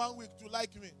giving you 1 week to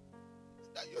like me.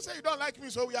 You say you don't like me,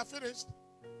 so we are finished.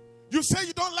 You say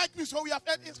you don't like me, so we are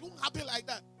finished. It won't happen like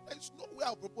that. There's no way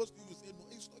I'll propose to you. You say, no,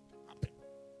 it's not going to happen.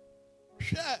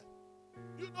 Share.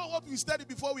 You know what we studied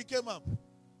before we came up?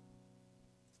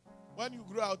 When you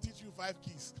grow, I'll teach you 5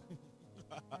 keys.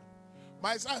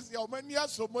 My son says, many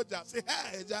years so much. I say,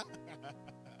 hey, ja.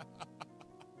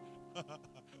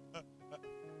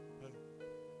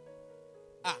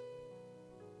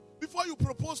 Before you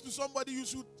propose to somebody, you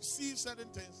should see certain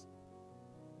things.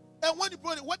 And when you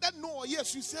put it, whether no or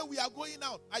yes, you say we are going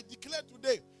out. I declare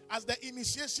today as the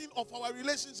initiation of our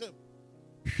relationship.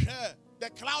 The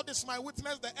cloud is my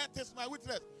witness. The earth is my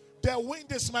witness. The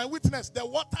wind is my witness. The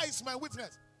water is my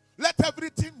witness. Let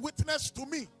everything witness to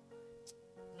me.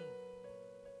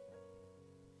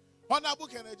 Honorable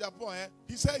Kennedy Japan,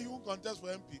 he said he won't contest for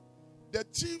MP. The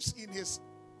chiefs in his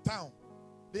town,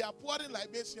 they are pouring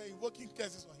libation, invoking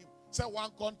curses on him. Say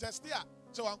one contest here.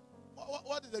 So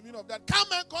what is the meaning of that? Come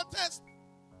and contest.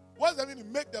 What's the meaning?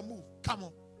 Make the move. Come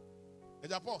on. The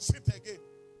Japan, sit again.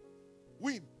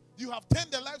 Win. You have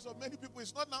turned the lives of many people.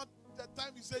 It's not now the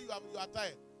time you say you are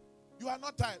tired. You are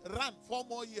not tired. Run 4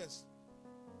 more years.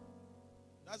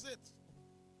 That's it.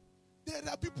 There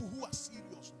are people who are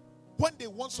serious. When they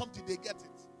want something, they get it.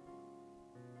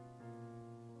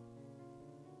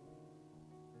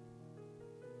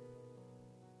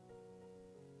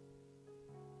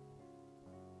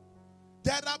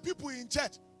 There are people in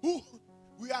church who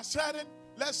we are sharing,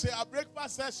 let's say, a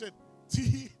breakfast session,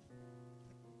 tea,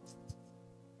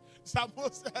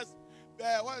 samosas,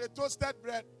 the toasted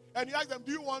bread, and you ask them,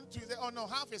 do you want to? They say, oh no,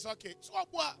 half is okay. So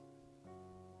what?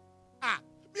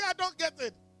 Me, I don't get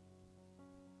it.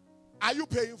 Are you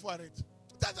paying for it?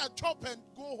 Just a chop and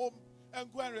go home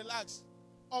and go and relax.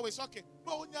 Oh, it's okay.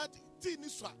 But when you have tea,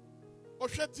 or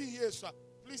tea here,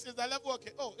 please, is the level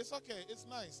okay? Oh, it's okay. It's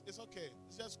nice. It's okay.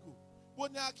 It's just cool.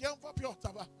 When you can't for pure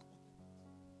tobacco.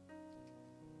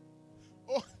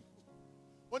 Oh,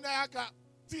 when I got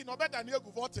tea, no better than you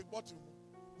go for take bottle.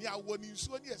 You have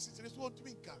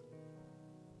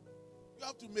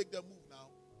to make the move now.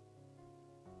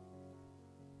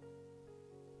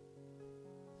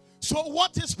 So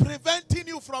what is preventing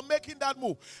you from making that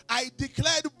move? I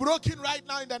declare it broken right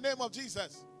now in the name of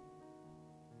Jesus.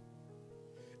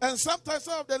 And sometimes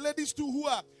some of the ladies too who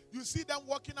are, you see them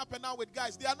walking up and down with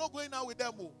guys. They are not going out with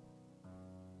them.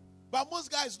 But most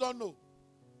guys don't know.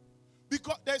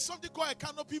 Because there's something called a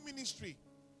canopy ministry.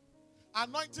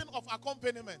 Anointing of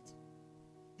accompaniment.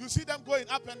 You see them going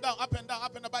up and down, up and down,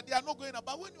 up and down. But they are not going up.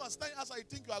 But when you are standing outside, you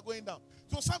think you are going down.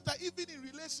 So sometimes even in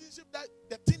relationship, that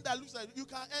the thing that looks like you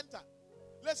can enter.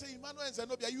 Let's say Emmanuel and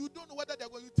Zenobia. You don't know whether they're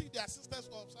going. You think they are sisters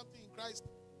or something in Christ.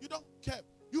 You don't care.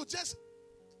 You just...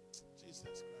 Jesus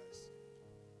Christ.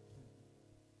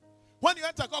 When you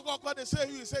enter, they say,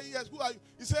 you say, yes, who are you?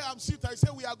 You say, I'm Sita. You say,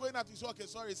 we are going out. You say, okay,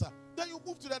 sorry, sir. Then you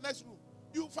move to the next room.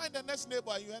 You find the next neighbor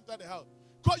and you enter the house.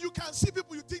 Because you can see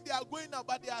people you think they are going out,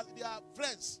 but they are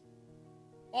friends.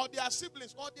 Or they are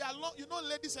siblings. Or they are, you know,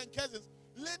 ladies and cousins.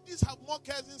 Ladies have more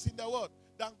cousins in the world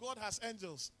than God has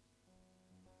angels.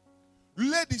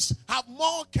 Ladies have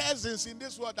more cousins in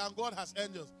this world than God has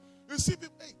angels. You see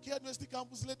people, hey, Care University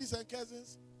campus, ladies and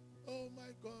cousins. Oh my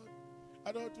God.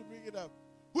 I don't want to bring it up.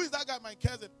 Who is that guy? My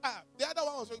cousin. The other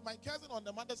one was my cousin on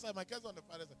the mother's side, my cousin on the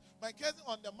father's side. My cousin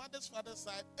on the mother's father's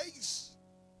side. Ace.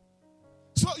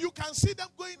 So you can see them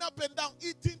going up and down,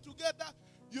 eating together,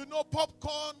 you know,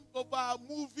 popcorn over a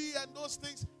movie and those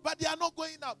things. But they are not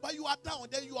going up. But you are down.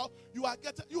 Then you are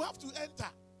getting. You have to enter.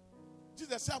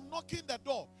 Jesus said, I'm knocking the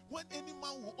door. When any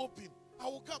man will open, I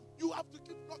will come. You have to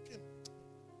keep knocking.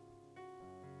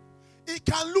 It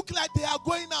can look like they are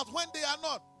going out when they are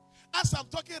not. As I'm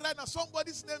talking right now,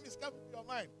 somebody's name is coming to your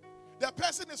mind. The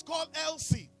person is called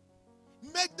Elsie.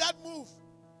 Make that move.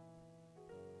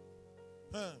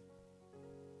 Now,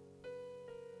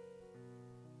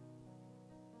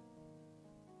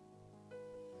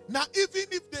 even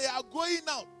if they are going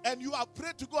out and you have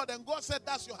prayed to God and God said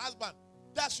that's your husband,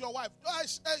 that's your wife.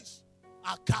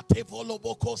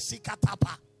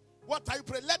 What are you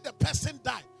praying? Let the person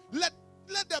die. Let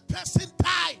the person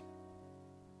die.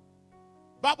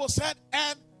 Bible said,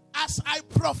 and as I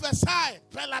prophesied,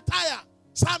 Pelatiah,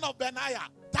 son of Benaiah,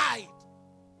 died.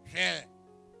 Yeah.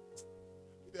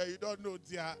 You don't know,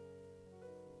 dear.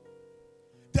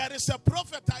 There is a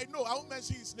prophet I know, I won't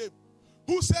mention his name,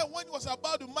 who said when he was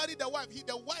about to marry the wife,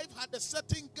 the wife had a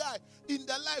certain guy in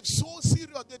their life so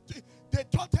serious. They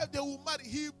thought they would marry.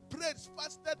 He prayed,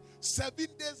 fasted 7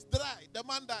 days dry. The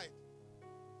man died.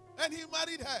 And he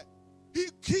married her.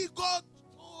 God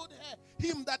told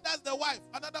him that that's the wife.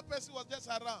 Another person was just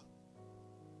around.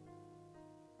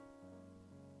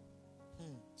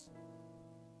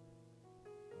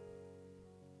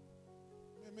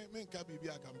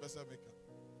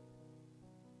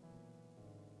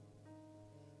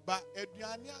 But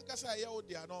eduane ankasa ye wo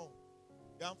dia no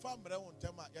ya mfa mre won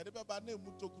tema ya de beba na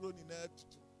emu tokuro ni na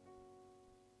atutu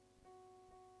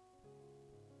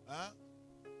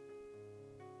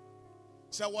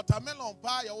se watermelon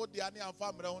pa ya wo dia na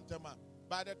mfa mre won tema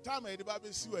by the time e de ba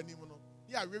be si wani mu no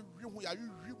ya hwe hu ya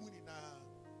hwe mu ni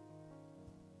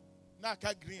na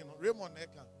ka green no Raymond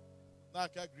Eka na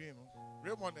ka green no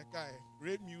Raymond Eka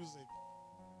great music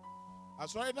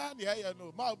asori na na ya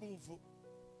no ma bu mfu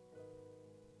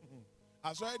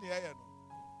asori na ya no.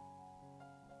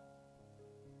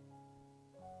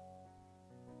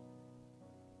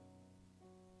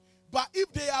 But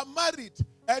if they are married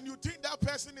and you think that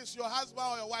person is your husband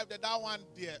or your wife, then that one,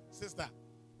 dear sister,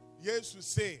 yes, you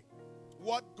say,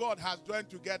 what God has joined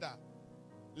together,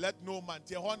 let no man.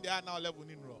 They are now level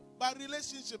in row. But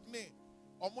relationship, you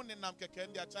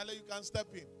can step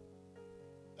in.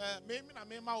 Maybe na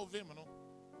mema of him, no.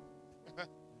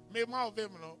 Mema of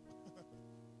him, no.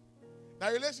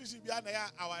 The relationship behind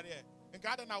our there, and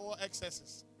God and our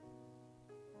excesses.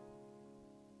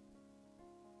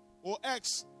 Or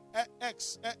X.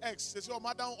 Says your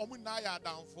madam omunaya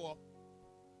down for.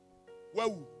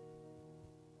 Well,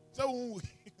 so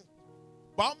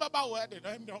Bamba wedding,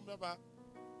 I don't remember.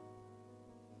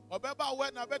 Obeba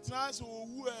wedding, I bet nice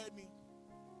who any.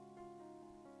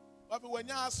 But when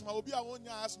you ask my, be I won't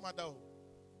ask my dog.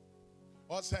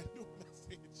 Or send you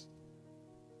message.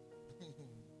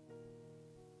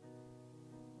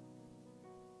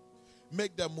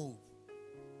 Make the move.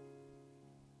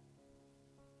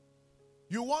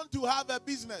 You want to have a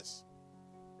business.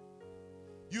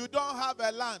 You don't have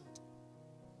a land.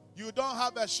 You don't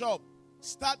have a shop.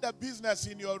 Start the business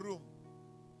in your room.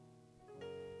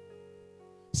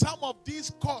 Some of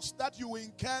these costs that you will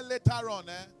incur later on,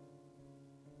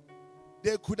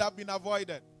 they could have been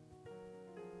avoided.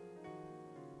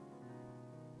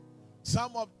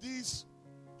 Some of these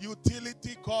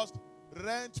utility costs,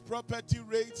 rent, property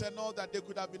rates, and all that, they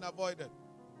could have been avoided.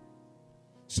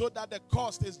 So that the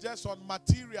cost is just on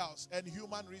materials and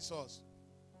human resource.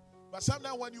 But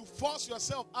sometimes when you force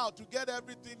yourself out to get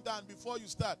everything done before you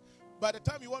start, by the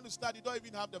time you want to start, you don't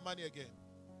even have the money again.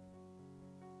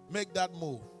 Make that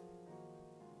move.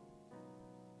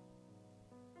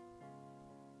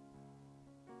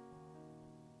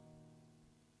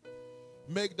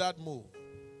 Make that move.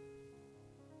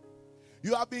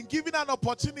 You have been given an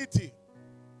opportunity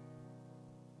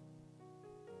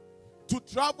to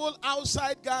travel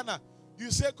outside Ghana.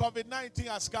 You say COVID-19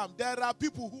 has come. There are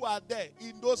people who are there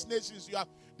in those nations.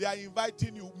 They are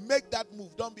inviting you. Make that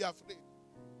move. Don't be afraid.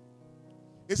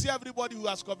 You see everybody who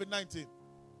has COVID-19.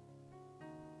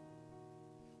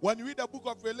 When you read the book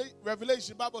of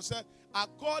Revelation, Bible said,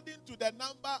 according to the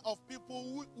number of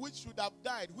people which should have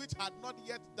died, which had not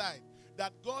yet died,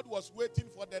 that God was waiting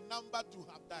for the number to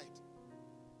have died.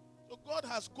 So God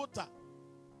has quota.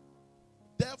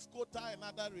 Death quota and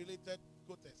other related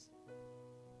quotas.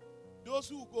 Those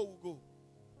who go will go.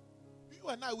 You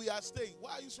and I, we are staying.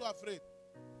 Why are you so afraid?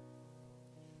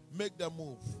 Make the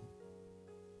move.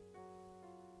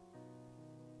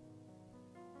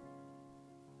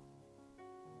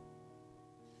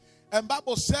 And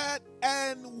Bible said,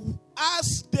 and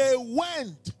as they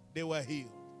went, they were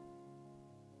healed.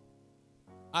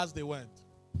 As they went.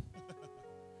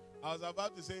 I was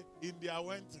about to say, India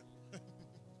went.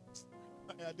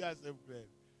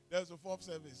 There's a fourth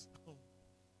service.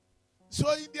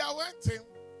 So in their waiting,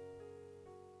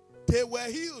 they were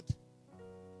healed.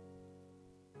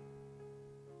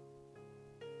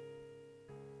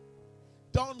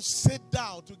 Don't sit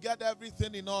down to get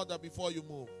everything in order before you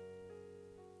move.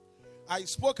 I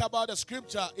spoke about the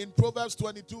scripture in Proverbs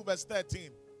 22 verse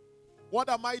 13. What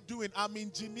am I doing? I'm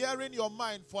engineering your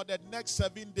mind for the next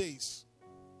 7 days.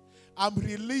 I'm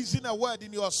releasing a word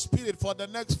in your spirit for the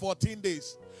next 14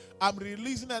 days. I'm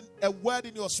releasing a word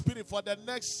in your spirit for the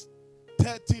next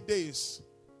 30 days.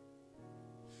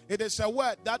 It is a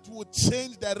word that will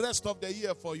change the rest of the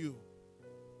year for you.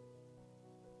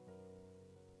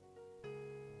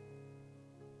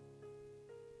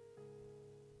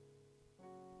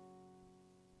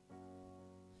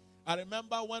 I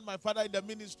remember when my father in the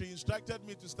ministry instructed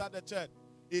me to start a church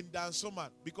in Dansoman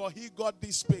because he got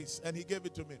this space and he gave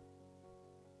it to me.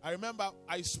 I remember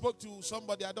I spoke to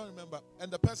somebody, I don't remember,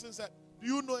 and the person said, "Do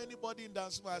you know anybody in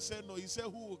Dansoman?" I said, "No." He said,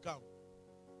 "Who will come?"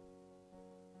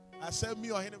 I said,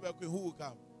 "Me or Ohene Bekoe, who will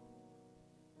come?"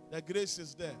 The grace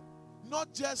is there.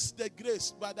 Not just the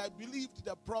grace, but I believed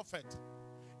the prophet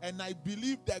and I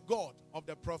believed the God of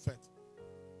the prophet.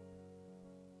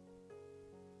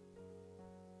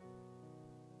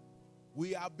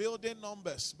 We are building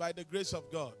numbers by the grace of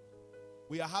God.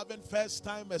 We are having first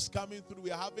timers coming through.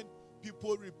 We are having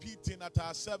people repeating at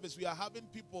our service. We are having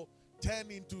people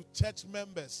turn into church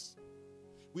members.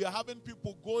 We are having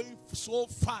people going so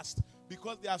fast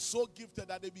because they are so gifted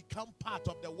that they become part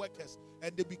of the workers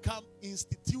and they become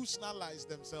institutionalized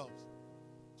themselves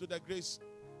to the grace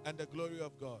and the glory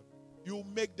of God. You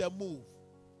make the move.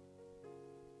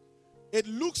 It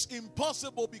looks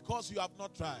impossible because you have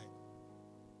not tried.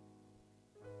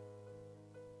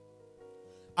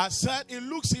 I said it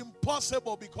looks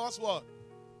impossible because what?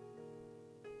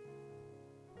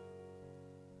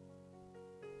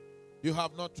 You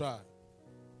have not tried.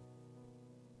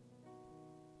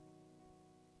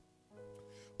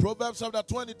 Proverbs chapter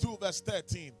 22 verse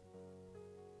 13.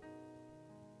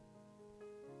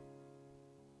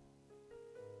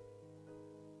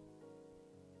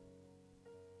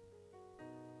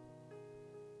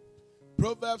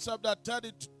 Proverbs chapter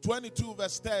 22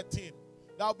 verse 13.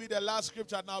 That'll be the last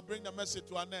scripture, and I'll bring the message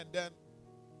to an end. Then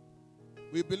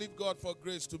we believe God for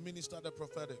grace to minister the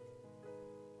prophetic.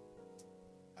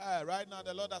 Right now,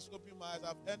 the Lord has opened my eyes.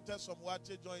 I've entered some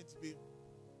watcher joints.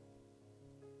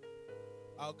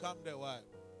 I'll come there. Why?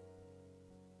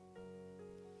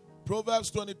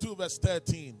 Proverbs 22 verse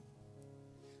 13.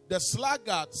 The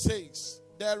sluggard says,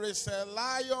 "There is a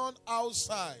lion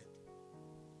outside.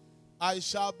 I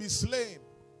shall be slain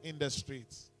in the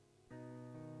streets."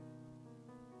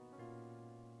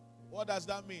 What does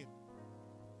that mean?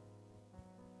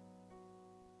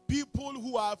 People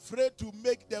who are afraid to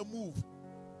make the move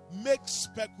make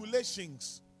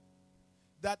speculations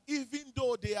that even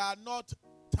though they are not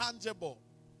tangible,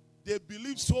 they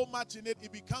believe so much in it,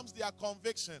 it becomes their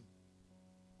conviction.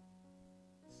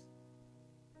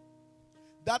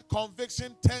 That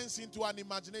conviction turns into an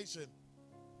imagination.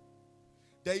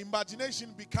 The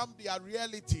imagination becomes their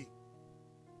reality.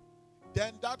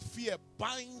 Then that fear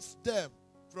binds them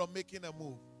from making a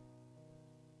move.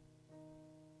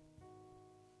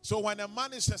 So when a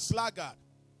man is a sluggard,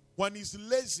 when he's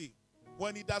lazy,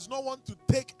 when he does not want to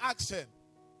take action,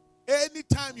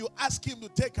 anytime you ask him to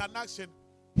take an action,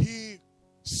 he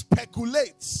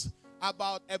speculates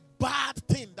about a bad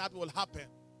thing that will happen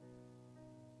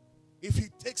if he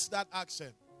takes that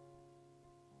action.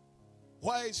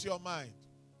 Where is your mind?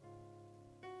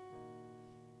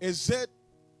 Is it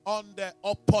on the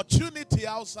opportunity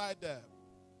outside there,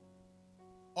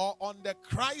 or on the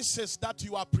crisis that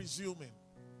you are presuming?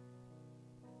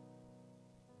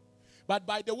 But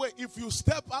by the way, if you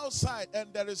step outside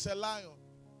and there is a lion,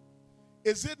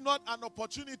 is it not an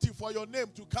opportunity for your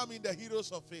name to come in the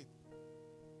heroes of faith?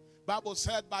 Bible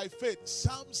said by faith,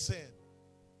 Samson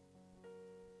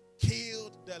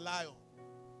killed the lion.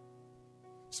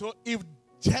 So if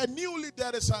genuinely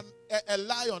there is a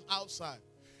lion outside,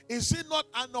 is it not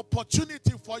an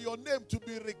opportunity for your name to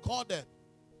be recorded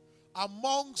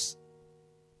amongst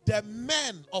the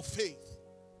men of faith?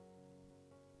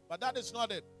 But that is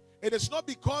not it. It is not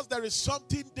because there is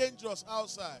something dangerous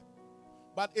outside,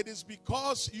 but it is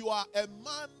because you are a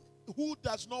man who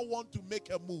does not want to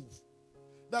make a move.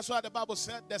 That's why the Bible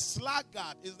said the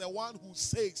sluggard is the one who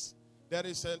says there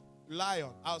is a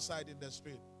lion outside in the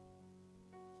street.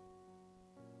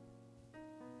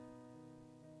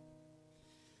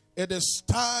 It is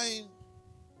time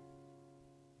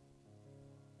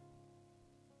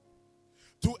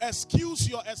to excuse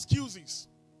your excuses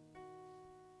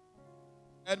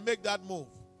and make that move.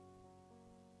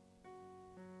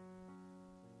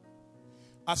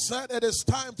 I said it is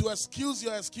time to excuse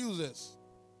your excuses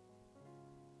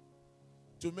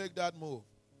to make that move.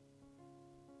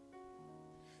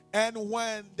 And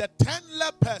when the 10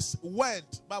 lepers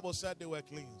went, Bible said they were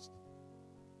cleansed.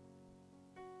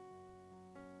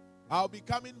 I'll be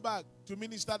coming back to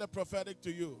minister the prophetic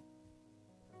to you.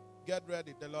 Get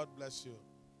ready. The Lord bless you.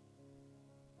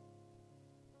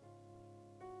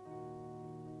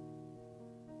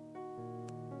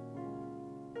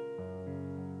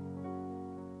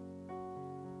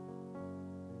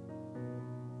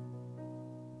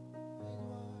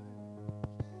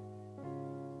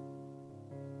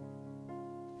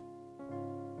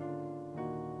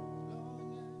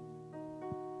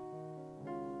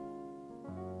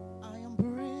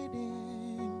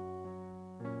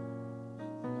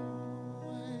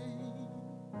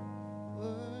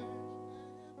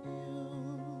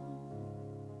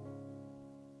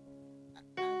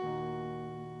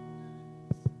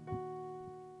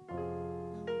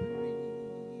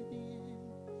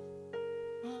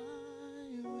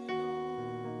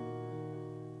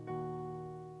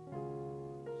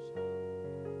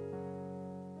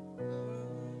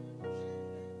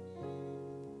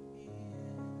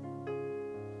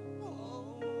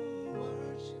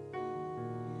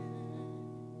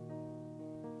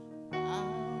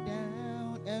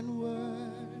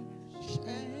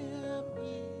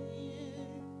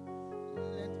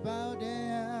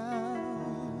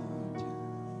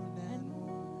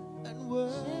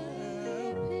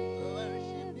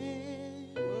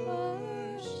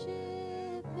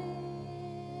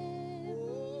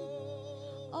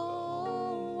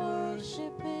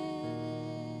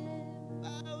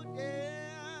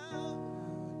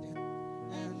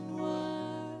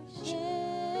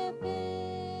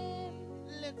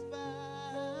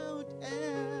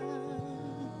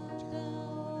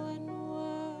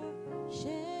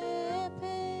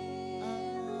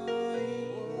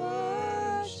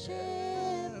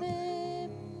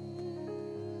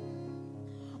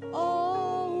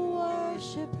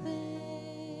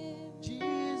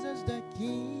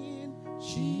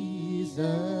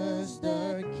 Jesus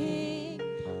the King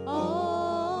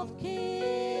of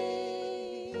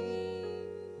Kings.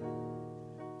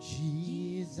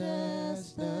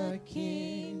 Jesus the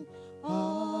King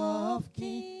of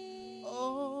Kings.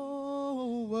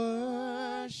 Oh,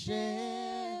 worship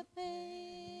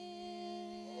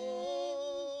Him.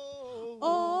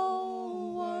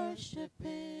 Oh, worship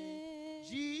Him.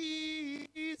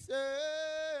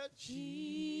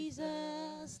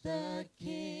 Jesus the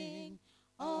King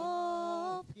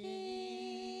of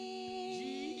Kings.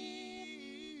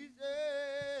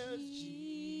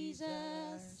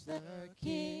 Jesus the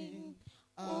King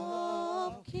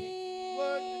of Kings.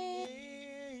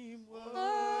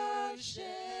 Worship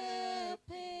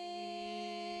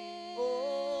Him.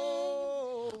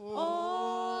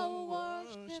 Oh,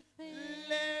 worship Him.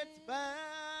 Let's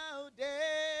bow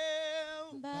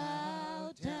down.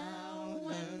 Bow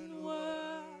down and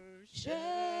worship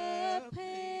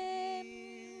Him.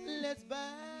 Let's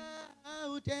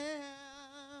bow down.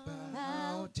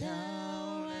 Bow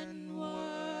down and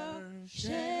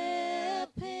worship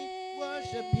Him.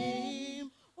 Worship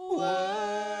Him.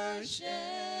 Worship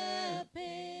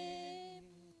Him.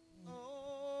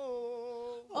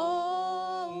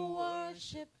 Oh,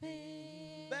 worship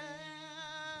Him.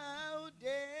 Bow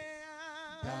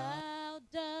down. Bow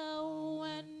down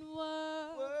and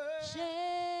worship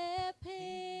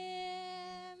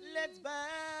Him. Let's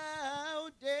bow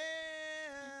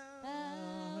down.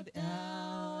 Bow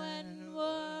down and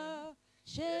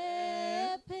worship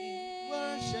Him.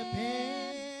 Worship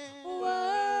Him.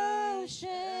 Worship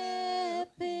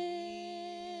Him.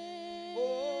 Oh,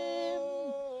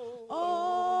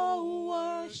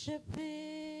 worship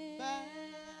Him. Bow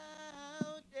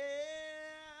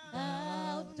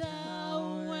Bow down.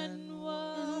 down and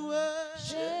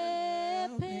worship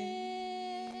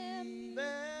Him.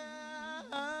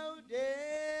 Bow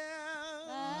down.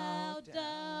 Bow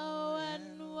down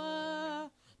and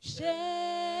worship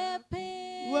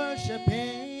Him. Worship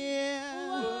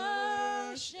Him.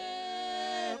 Worship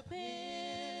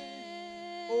Him.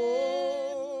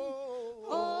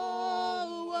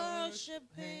 Oh, worship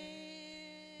Him.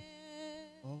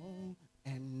 Oh,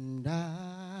 and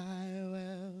I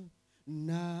will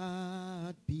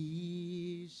not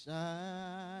be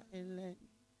silent.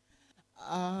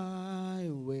 I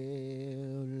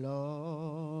will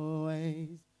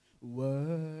always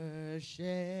worship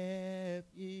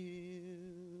you.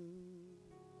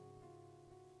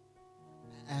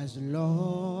 As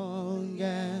long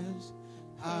as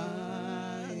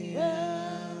I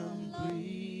am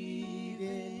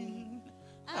breathing,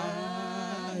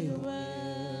 I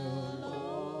will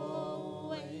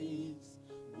always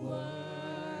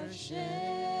worship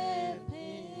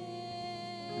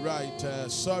Him. Right,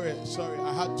 sorry,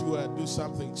 I had to do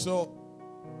something. So,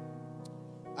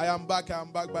 I am back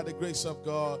by the grace of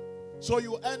God. So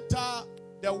you enter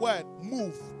the word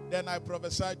move, then I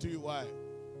prophesy to you why.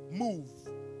 Move.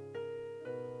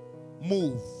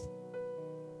 Move.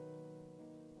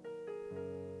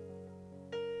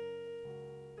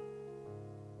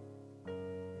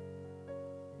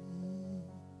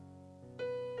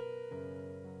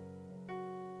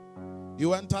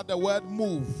 You enter the word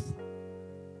move.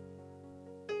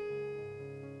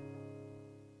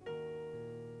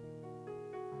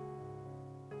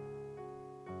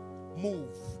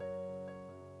 Move.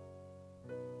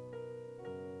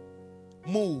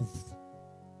 Move.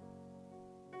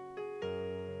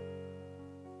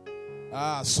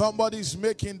 Somebody's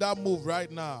making that move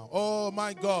right now. Oh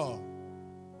my God.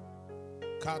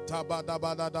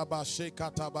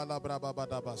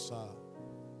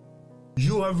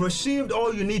 You have received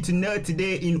all you need to know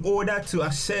today in order to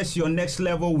access your next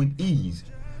level with ease.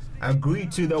 Agree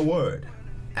to the word.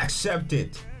 Accept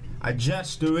it.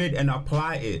 Adjust to it and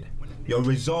apply it. Your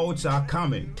results are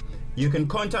coming. You can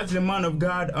contact the man of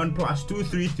God on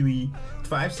 +233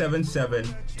 577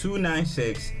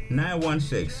 296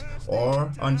 916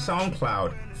 or on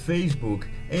SoundCloud, Facebook,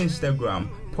 Instagram,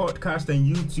 podcast and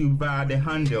YouTube via the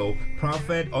handle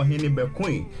Prophet Ohene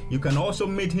Bekoe. You can also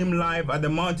meet him live at the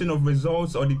Mountain of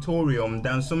Results Auditorium,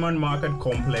 Dansoman Market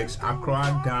Complex,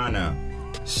 Accra, Ghana.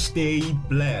 Stay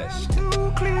blessed.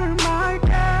 To clear my